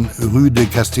Namen Rue de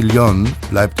Castillon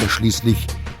bleibt er schließlich,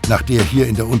 nach der hier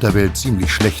in der Unterwelt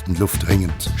ziemlich schlechten Luft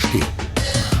ringend, stehen.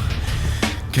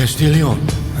 Castillon.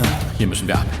 Hier müssen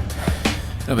wir ab.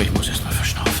 Aber ich muss erst mal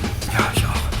verschnaufen. Ja, ich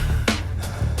auch.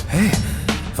 Hey,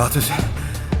 wartet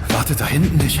da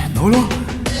hinten nicht Nolo?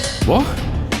 Wo?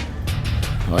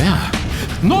 Oh ja.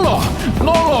 Nolo!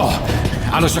 Nolo!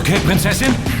 Alles okay,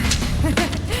 Prinzessin?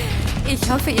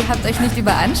 Ich hoffe, ihr habt euch nicht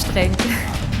überanstrengt.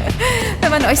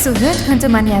 Wenn man euch so hört, könnte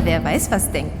man ja wer weiß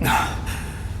was denken.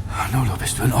 Nolo,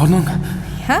 bist du in Ordnung?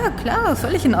 Ja, klar,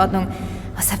 völlig in Ordnung.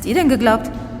 Was habt ihr denn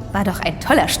geglaubt? War doch ein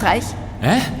toller Streich.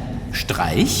 Hä?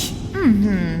 Streich?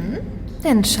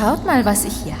 Denn schaut mal, was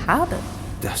ich hier habe.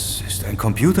 Das ist ein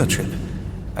Computerchip.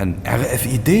 Ein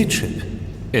RFID-Chip.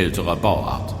 Älterer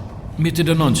Bauart. Mitte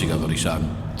der 90er, würde ich sagen.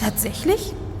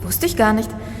 Tatsächlich? Wusste ich gar nicht.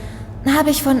 Habe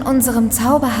ich von unserem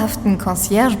zauberhaften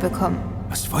Concierge bekommen.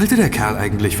 Was wollte der Kerl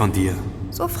eigentlich von dir?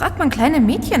 So fragt man kleine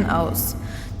Mädchen aus.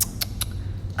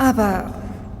 Aber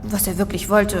was er wirklich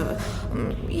wollte...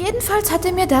 Jedenfalls hat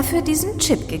er mir dafür diesen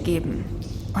Chip gegeben.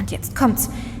 Und jetzt kommt's.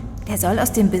 Der soll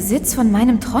aus dem Besitz von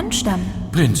meinem Tron stammen.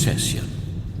 Prinzessin.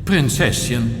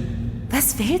 Prinzessin.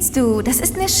 Was willst du? Das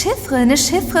ist eine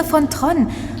Chiffre von Tron.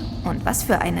 Und was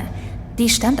für eine. Die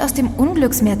stammt aus dem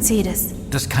Unglücks-Mercedes.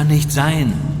 Das kann nicht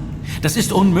sein. Das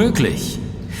ist unmöglich.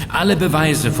 Alle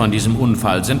Beweise von diesem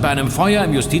Unfall sind bei einem Feuer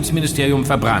im Justizministerium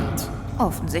verbrannt.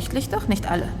 Offensichtlich doch nicht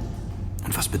alle.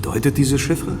 Und was bedeutet diese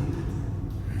Chiffre?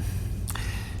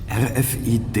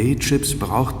 RFID-Chips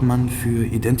braucht man für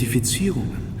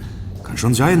Identifizierungen. Kann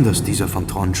schon sein, dass dieser von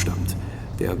Tron stammt.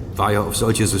 Der war ja auf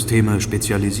solche Systeme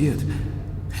spezialisiert.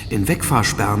 In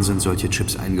Wegfahrsperren sind solche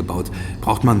Chips eingebaut.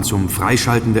 Braucht man zum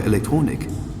Freischalten der Elektronik.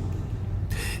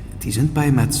 Die sind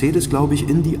bei Mercedes, glaube ich,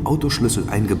 in die Autoschlüssel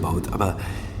eingebaut. Aber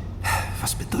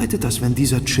was bedeutet das, wenn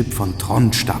dieser Chip von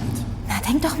Tron stammt? Na,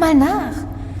 denk doch mal nach.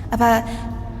 Aber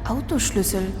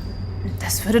Autoschlüssel,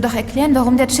 das würde doch erklären,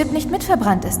 warum der Chip nicht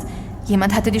mitverbrannt ist.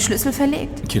 Jemand hatte die Schlüssel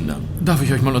verlegt. Kinder, darf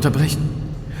ich euch mal unterbrechen?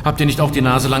 Habt ihr nicht auch die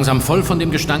Nase langsam voll von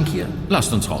dem Gestank hier?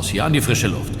 Lasst uns raus hier, an die frische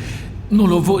Luft.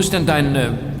 Nolo, wo ist denn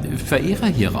dein Verehrer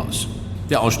hier raus?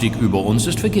 Der Ausstieg über uns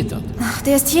ist vergittert. Ach,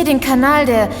 der ist hier den Kanal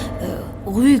der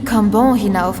Rue Cambon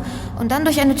hinauf und dann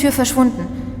durch eine Tür verschwunden.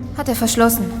 Hat er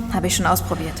verschlossen, habe ich schon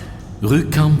ausprobiert. Rue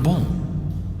Cambon.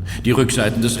 Die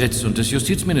Rückseiten des Ritz und des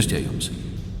Justizministeriums.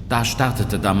 Da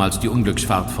startete damals die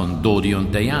Unglücksfahrt von Dodi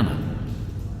und Diana.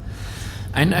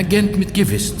 Ein Agent mit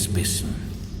Gewissensbissen.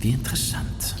 Wie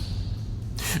interessant.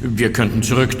 Wir könnten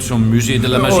zurück zum Musée de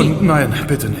la Magie. Oh, nein,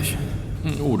 bitte nicht.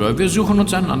 Oder wir suchen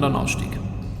uns einen anderen Ausstieg.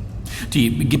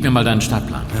 Gib mir mal deinen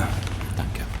Startplan. Ja.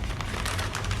 Danke.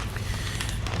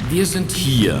 Wir sind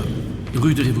hier,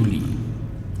 Rue de Rivoli.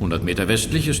 100 Meter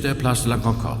westlich ist der Place de la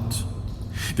Concorde.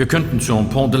 Wir könnten zum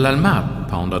Pont de l'Alma, ein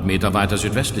paar hundert Meter weiter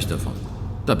südwestlich davon.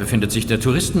 Da befindet sich der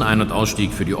Touristen-Ein- und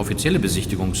Ausstieg für die offizielle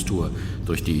Besichtigungstour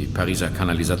durch die Pariser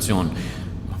Kanalisation.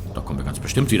 Da kommen wir ganz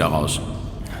bestimmt wieder raus.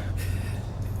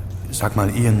 Sag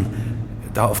mal, Ian,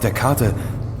 da auf der Karte,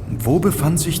 wo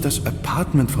befand sich das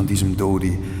Apartment von diesem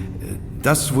Dodi?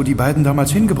 Das, wo die beiden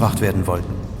damals hingebracht werden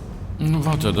wollten?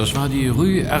 Warte, das war die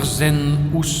Rue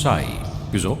Arsène Houssaye.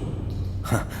 Wieso?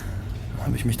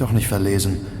 Habe ich mich doch nicht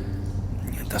verlesen.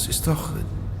 Das ist doch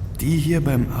die hier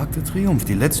beim Arc de Triomphe,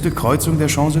 die letzte Kreuzung der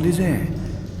Champs-Élysées.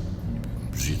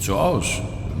 Sieht so aus.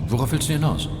 Worauf willst du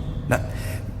hinaus? Na,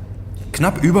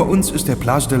 knapp über uns ist der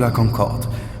Place de la Concorde.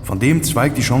 Von dem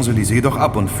zweigt die Champs-Élysées doch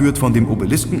ab und führt von dem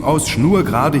Obelisken aus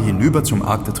schnurgerade hinüber zum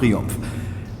Arc de Triomphe.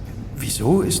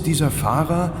 Wieso ist dieser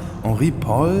Fahrer Henri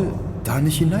Paul da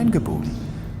nicht hineingebogen?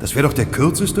 Das wäre doch der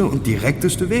kürzeste und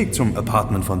direkteste Weg zum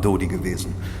Apartment von Dodi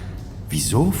gewesen.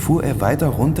 Wieso fuhr er weiter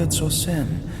runter zur Seine,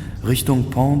 Richtung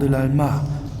Pont de l'Alma?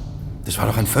 Das war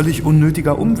doch ein völlig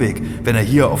unnötiger Umweg, wenn er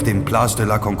hier auf dem Place de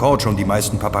la Concorde schon die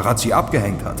meisten Paparazzi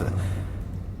abgehängt hatte.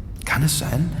 Kann es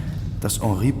sein, dass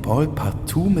Henri Paul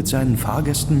partout mit seinen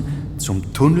Fahrgästen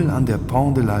zum Tunnel an der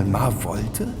Pont de l'Alma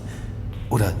wollte?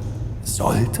 Oder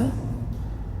sollte?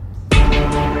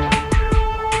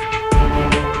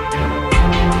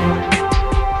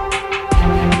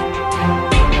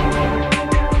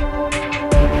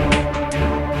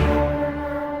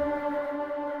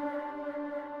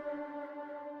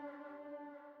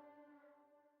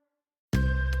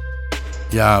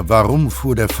 Ja, warum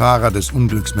fuhr der Fahrer des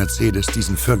Unglücks Mercedes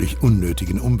diesen völlig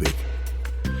unnötigen Umweg?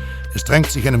 Es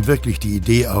drängt sich einem wirklich die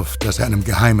Idee auf, dass er einem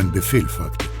geheimen Befehl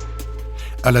folgte.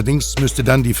 Allerdings müsste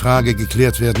dann die Frage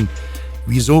geklärt werden,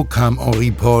 wieso kam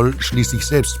Henri Paul schließlich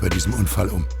selbst bei diesem Unfall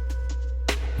um?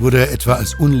 Wurde er etwa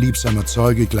als unliebsamer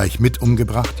Zeuge gleich mit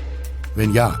umgebracht?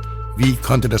 Wenn ja, wie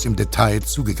konnte das im Detail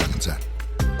zugegangen sein?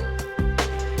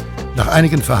 Nach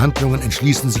einigen Verhandlungen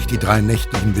entschließen sich die 3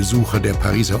 nächtlichen Besucher der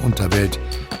Pariser Unterwelt,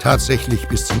 tatsächlich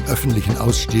bis zum öffentlichen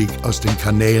Ausstieg aus den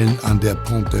Kanälen an der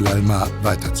Pont de l'Alma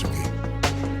weiterzugehen.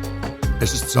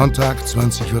 Es ist Sonntag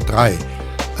 20:03 Uhr,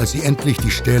 als sie endlich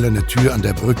die stählerne Tür an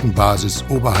der Brückenbasis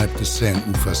oberhalb des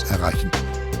Seine-Ufers erreichen.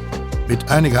 Mit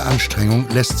einiger Anstrengung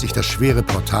lässt sich das schwere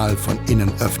Portal von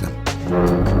innen öffnen.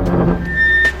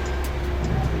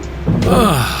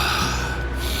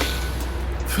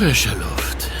 Frische Luft.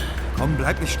 Komm,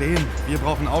 bleib nicht stehen. Wir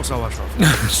brauchen auch Sauerstoff.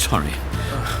 Sorry.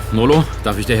 Nolo,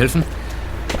 darf ich dir helfen?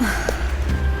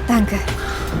 Danke.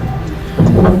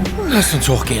 Lasst uns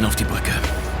hochgehen auf die Brücke.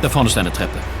 Da vorne ist eine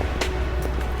Treppe.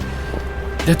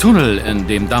 Der Tunnel, in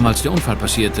dem damals der Unfall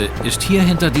passierte, ist hier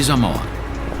hinter dieser Mauer.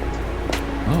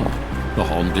 Oh, noch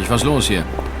ordentlich was los hier.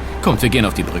 Kommt, wir gehen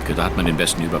auf die Brücke, da hat man den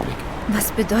besten Überblick.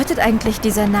 Was bedeutet eigentlich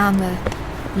dieser Name?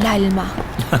 L'Alma.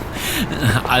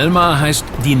 Alma heißt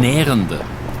die Nährende.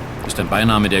 Ist ein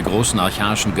Beiname der großen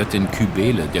archaischen Göttin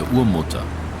Kybele, der Urmutter.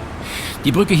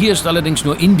 Die Brücke hier ist allerdings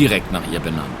nur indirekt nach ihr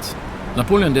benannt.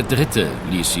 Napoleon III.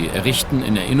 Ließ sie errichten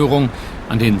in Erinnerung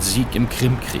an den Sieg im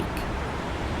Krimkrieg.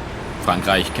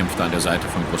 Frankreich kämpfte an der Seite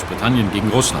von Großbritannien gegen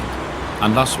Russland.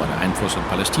 Anlass war der Einfluss in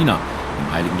Palästina,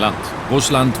 im Heiligen Land.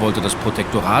 Russland wollte das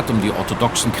Protektorat, um die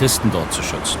orthodoxen Christen dort zu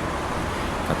schützen.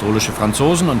 Katholische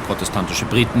Franzosen und protestantische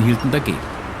Briten hielten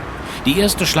dagegen. Die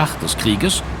erste Schlacht des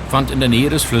Krieges fand in der Nähe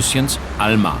des Flüsschens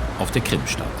Alma auf der Krim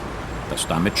statt, das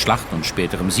damit Schlacht und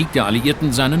späterem Sieg der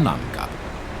Alliierten seinen Namen gab.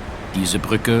 Diese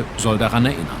Brücke soll daran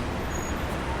erinnern.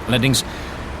 Allerdings,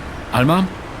 Alma,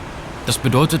 das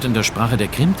bedeutet in der Sprache der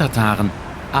Krimtataren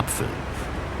Apfel.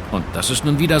 Und das ist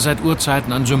nun wieder seit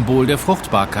Urzeiten ein Symbol der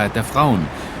Fruchtbarkeit der Frauen,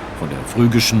 von der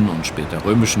phrygischen und später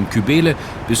römischen Kybele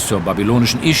bis zur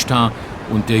babylonischen Ishtar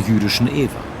und der jüdischen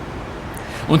Eva.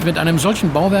 Und mit einem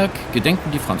solchen Bauwerk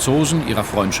gedenken die Franzosen ihrer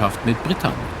Freundschaft mit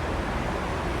Britannien.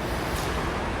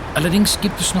 Allerdings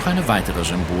gibt es noch eine weitere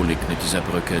Symbolik mit dieser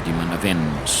Brücke, die man erwähnen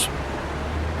muss.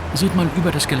 Sieht man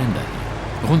über das Geländer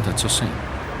hier, runter zur Seine.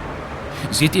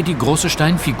 Seht ihr die große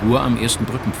Steinfigur am ersten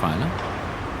Brückenpfeiler?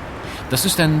 Das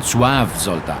ist ein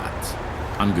Zouave-Soldat,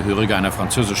 Angehöriger einer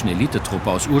französischen Elitetruppe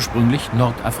aus ursprünglich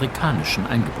nordafrikanischen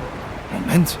Eingeborenen.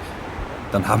 Moment,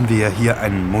 dann haben wir ja hier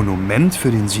ein Monument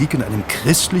für den Sieg in einem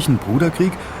christlichen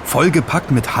Bruderkrieg,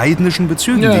 vollgepackt mit heidnischen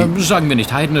Bezügen. Ja, sagen wir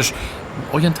nicht heidnisch,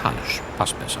 orientalisch,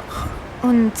 passt besser.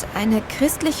 Und eine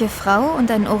christliche Frau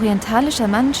und ein orientalischer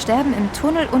Mann sterben im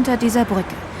Tunnel unter dieser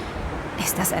Brücke.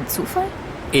 Ist das ein Zufall?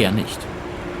 Eher nicht.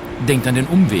 Denkt an den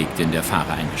Umweg, den der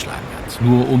Fahrer eingeschlagen hat,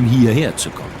 nur um hierher zu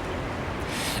kommen.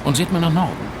 Und seht mal nach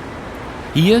Norden.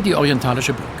 Hier die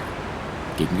orientalische Brücke.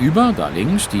 Gegenüber, da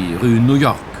links, die Rue New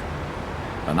York.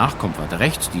 Danach kommt weiter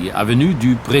rechts die Avenue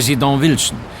du Président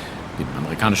Wilson, dem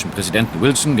amerikanischen Präsidenten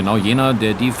Wilson, genau jener,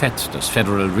 der die FED, das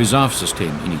Federal Reserve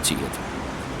System, initiierte.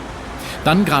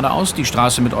 Dann geradeaus die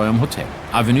Straße mit eurem Hotel,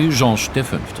 Avenue Georges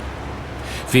V.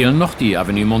 Fehlen noch die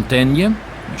Avenue Montaigne.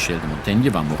 Michel de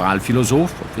Montaigne war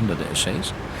Moralphilosoph, Erfinder der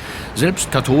Essays.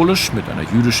 Selbst katholisch, mit einer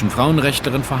jüdischen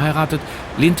Frauenrechtlerin verheiratet,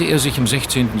 lehnte er sich im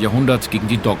 16. Jahrhundert gegen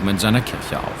die Dogmen seiner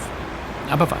Kirche auf.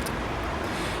 Aber weiter.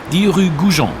 Die Rue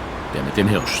Goujon, der mit dem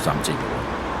Hirsch samt Segelöhr.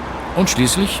 Und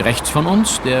schließlich, rechts von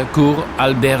uns, der Cour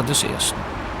Albert I.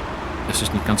 Es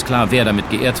ist nicht ganz klar, wer damit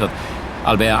geehrt wird.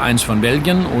 Albert I von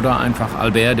Belgien oder einfach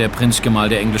Albert, der Prinzgemahl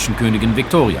der englischen Königin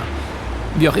Victoria.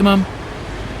 Wie auch immer,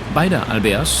 beide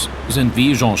Alberts sind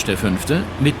wie Georges V.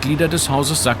 Mitglieder des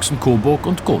Hauses Sachsen-Coburg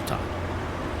und Gotha.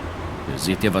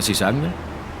 Seht ihr, was ich sagen will?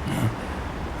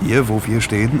 Hier, wo wir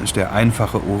stehen, ist der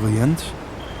einfache Orient.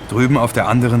 Drüben auf der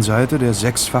anderen Seite der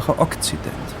sechsfache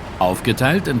Okzident.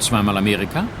 Aufgeteilt in zweimal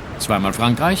Amerika, zweimal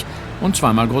Frankreich und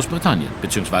zweimal Großbritannien,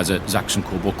 beziehungsweise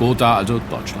Sachsen-Coburg-Gotha, also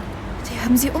Deutschland. Die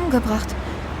haben sie umgebracht.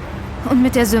 Und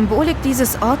mit der Symbolik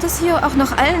dieses Ortes hier auch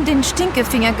noch allen den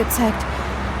Stinkefinger gezeigt.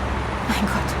 Mein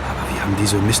Gott. Aber wie haben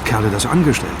diese Mistkerle das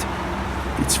angestellt?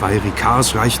 Die 2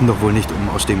 Ricards reichten doch wohl nicht,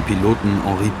 um aus dem Piloten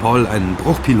Henri Paul einen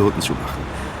Bruchpiloten zu machen.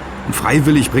 Und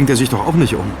freiwillig bringt er sich doch auch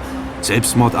nicht um.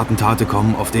 Selbstmordattentate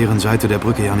kommen auf deren Seite der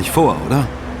Brücke ja nicht vor, oder?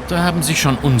 Da haben sich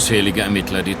schon unzählige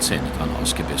Ermittler die Zähne dran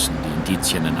ausgebissen, die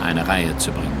Indizien in eine Reihe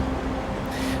zu bringen.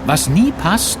 Was nie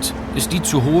passt, ist die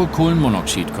zu hohe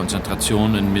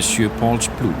Kohlenmonoxidkonzentration in Monsieur Pauls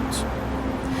Blut.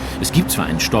 Es gibt zwar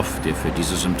einen Stoff, der für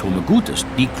diese Symptome gut ist,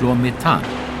 Dichlormethan,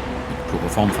 mit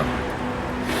Chloroform verwandt.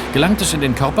 Gelangt es in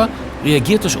den Körper,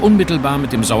 reagiert es unmittelbar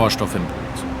mit dem Sauerstoff im Blut.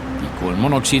 Die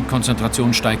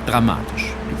Kohlenmonoxidkonzentration steigt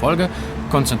dramatisch. Die Folge?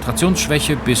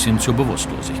 Konzentrationsschwäche bis hin zur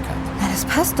Bewusstlosigkeit. Na, das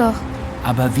passt doch.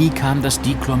 Aber wie kam das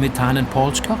Dichlormethan in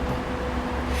Pauls Körper?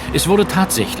 Es wurde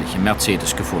tatsächlich im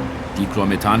Mercedes gefunden.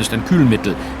 Dichlormethan ist ein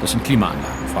Kühlmittel, das in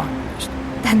Klimaanlagen vorhanden ist.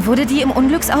 Dann wurde die im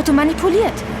Unglücksauto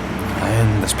manipuliert. Nein,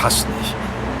 das passt nicht.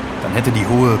 Dann hätte die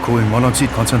hohe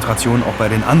Kohlenmonoxidkonzentration auch bei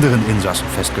den anderen Insassen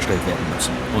festgestellt werden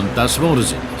müssen. Und das wurde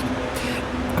sie nicht.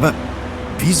 Aber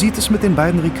wie sieht es mit den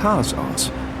beiden Ricards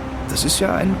aus? Das ist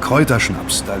ja ein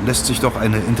Kräuterschnaps. Da lässt sich doch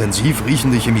eine intensiv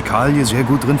riechende Chemikalie sehr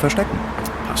gut drin verstecken.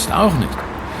 Passt auch nicht.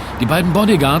 Die beiden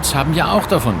Bodyguards haben ja auch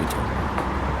davon getrunken.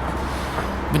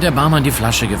 Wenn der Barmann die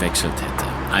Flasche gewechselt hätte,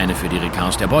 eine für die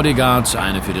Ricards der Bodyguards,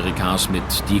 eine für die Ricards mit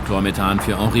Dichlormethan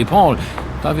für Henri Paul,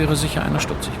 da wäre sicher einer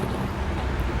stutzig geworden.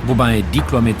 Wobei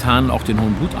Dichlormethan auch den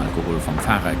hohen Blutalkohol vom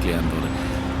Fahrer erklären würde.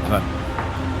 Aber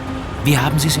wie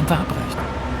haben Sie es ihm verabreicht?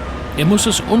 Er muss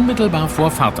es unmittelbar vor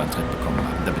Fahrtantritt bekommen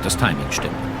haben, damit das Timing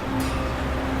stimmt.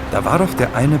 Da war doch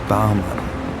der eine Barmann,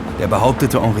 der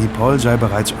behauptete, Henri Paul sei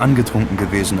bereits angetrunken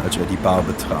gewesen, als er die Bar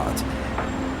betrat.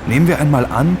 Nehmen wir einmal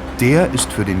an, der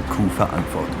ist für den Coup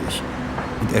verantwortlich.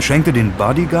 Und er schenkte den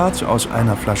Bodyguards aus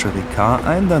einer Flasche Ricard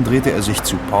ein, dann drehte er sich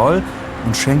zu Paul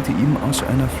und schenkte ihm aus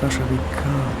einer Flasche Ricard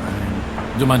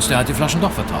ein. Du meinst, er hat die Flaschen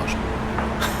doch vertauscht?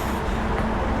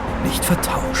 Nicht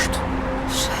vertauscht.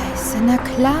 Scheiße, na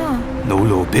klar.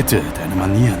 Nolo, bitte, deine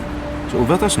Manieren. So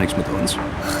wird das nichts mit uns.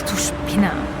 Ach du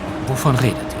Spinner. Wovon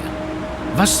redet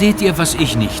ihr? Was seht ihr, was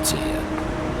ich nicht sehe?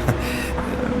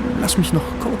 Lass mich noch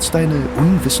kurz deine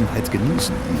Unwissenheit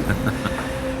genießen.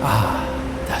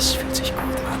 Das fühlt sich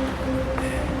gut an.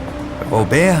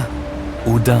 Robert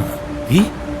Houdin. Wie?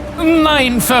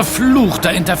 Nein,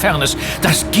 verfluchter Interfernes.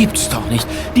 Das gibt's doch nicht.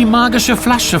 Die magische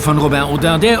Flasche von Robert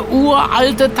Houdin, der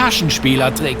uralte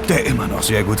Taschenspielertrick. Der immer noch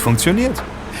sehr gut funktioniert.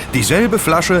 Dieselbe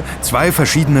Flasche, 2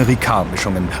 verschiedene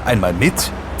Ricard-Mischungen. Einmal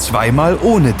mit, zweimal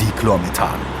ohne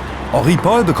Dichlormethan. Henri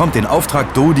Paul bekommt den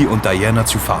Auftrag, Dodi und Diana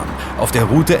zu fahren, auf der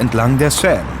Route entlang der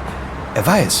Seine. Er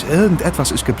weiß,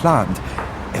 irgendetwas ist geplant.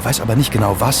 Er weiß aber nicht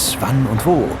genau was, wann und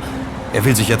wo. Er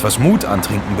will sich etwas Mut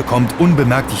antrinken, bekommt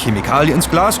unbemerkt die Chemikalie ins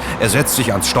Glas, er setzt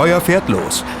sich ans Steuer, fährt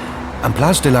los. Am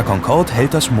Place de la Concorde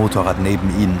hält das Motorrad neben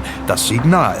ihnen, das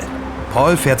Signal.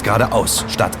 Paul fährt geradeaus,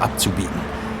 statt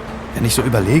abzubiegen. Wenn ich so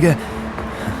überlege,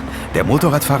 der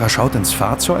Motorradfahrer schaut ins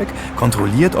Fahrzeug,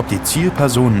 kontrolliert, ob die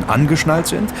Zielpersonen angeschnallt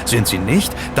sind. Sind sie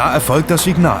nicht, da erfolgt das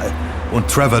Signal. Und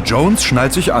Trevor Jones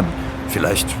schnallt sich an.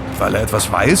 Vielleicht, weil er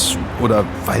etwas weiß oder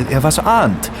weil er was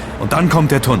ahnt. Und dann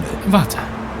kommt der Tunnel. Warte.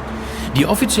 Die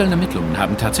offiziellen Ermittlungen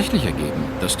haben tatsächlich ergeben,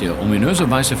 dass der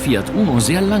ominöse weiße Fiat Uno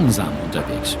sehr langsam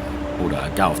unterwegs war. Oder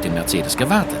gar auf den Mercedes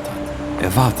gewartet hat.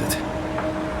 Er wartet.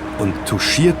 Und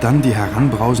touchiert dann die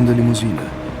heranbrausende Limousine.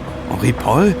 Henri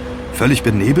Paul, völlig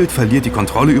benebelt, verliert die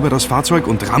Kontrolle über das Fahrzeug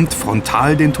und rammt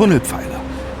frontal den Tunnelpfeiler.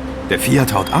 Der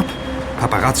Fiat haut ab,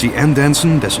 Paparazzi Ann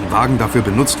Danson, dessen Wagen dafür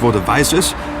benutzt wurde, weiß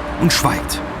es und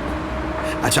schweigt.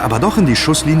 Als er aber doch in die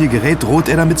Schusslinie gerät, droht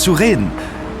er damit zu reden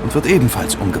und wird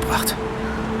ebenfalls umgebracht.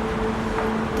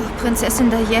 Doch Prinzessin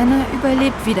Diana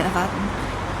überlebt wider Erwarten.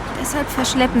 Deshalb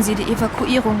verschleppen sie die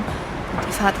Evakuierung und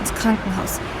die Fahrt ins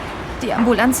Krankenhaus. Die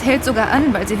Ambulanz hält sogar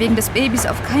an, weil sie wegen des Babys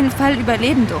auf keinen Fall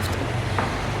überleben durfte.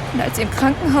 Und als sie im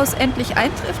Krankenhaus endlich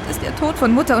eintrifft, ist der Tod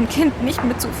von Mutter und Kind nicht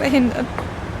mehr zu verhindern.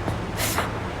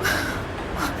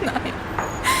 Oh nein.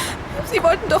 Sie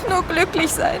wollten doch nur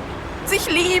glücklich sein, sich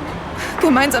lieben,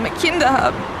 gemeinsame Kinder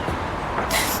haben.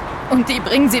 Und die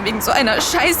bringen sie wegen so einer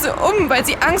Scheiße um, weil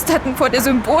sie Angst hatten vor der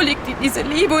Symbolik, die diese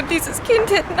Liebe und dieses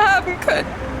Kind hätten haben können.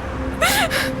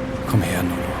 Komm her,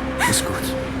 Nolo. Ist gut.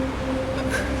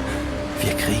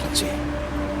 Wir kriegen sie.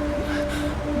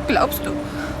 Glaubst du?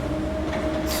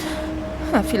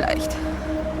 Na, vielleicht.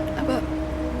 Aber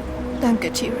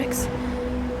danke, T-Rex.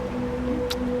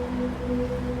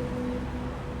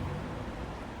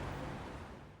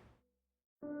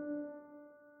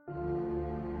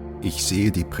 Ich sehe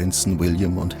die Prinzen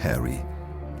William und Harry.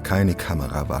 Keine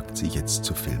Kamera wagt sie jetzt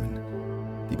zu filmen.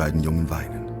 Die beiden Jungen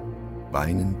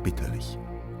weinen bitterlich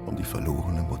um die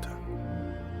verlorene Mutter.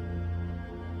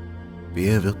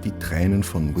 Wer wird die Tränen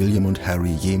von William und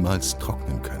Harry jemals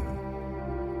trocknen können?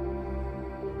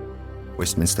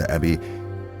 Westminster Abbey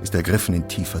ist ergriffen in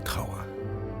tiefer Trauer.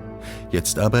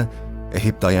 Jetzt aber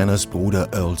erhebt Dianas Bruder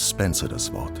Earl Spencer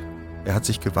das Wort. Er hat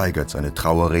sich geweigert, seine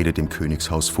Trauerrede dem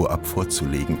Königshaus vorab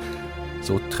vorzulegen.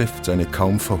 So trifft seine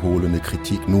kaum verhohlene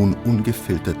Kritik nun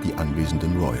ungefiltert die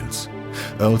anwesenden Royals.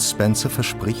 Earl Spencer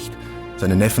verspricht,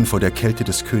 seine Neffen vor der Kälte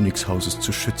des Königshauses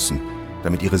zu schützen,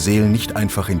 damit ihre Seelen nicht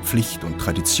einfach in Pflicht und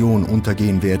Tradition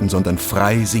untergehen werden, sondern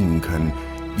frei singen können,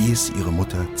 wie es ihre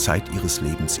Mutter Zeit ihres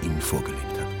Lebens ihnen vorgelebt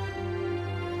hat.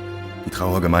 Die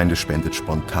Trauergemeinde spendet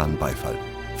spontan Beifall,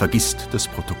 vergisst das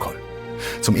Protokoll.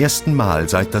 Zum ersten Mal,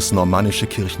 seit das normannische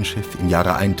Kirchenschiff im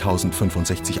Jahre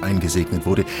 1065 eingesegnet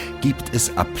wurde, gibt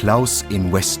es Applaus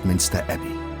in Westminster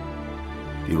Abbey.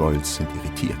 Die Royals sind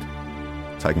irritiert,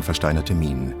 zeigen versteinerte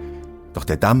Mienen. Doch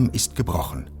der Damm ist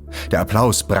gebrochen. Der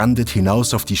Applaus brandet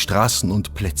hinaus auf die Straßen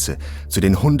und Plätze, zu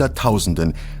den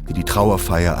Hunderttausenden, die die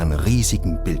Trauerfeier an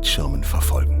riesigen Bildschirmen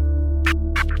verfolgen.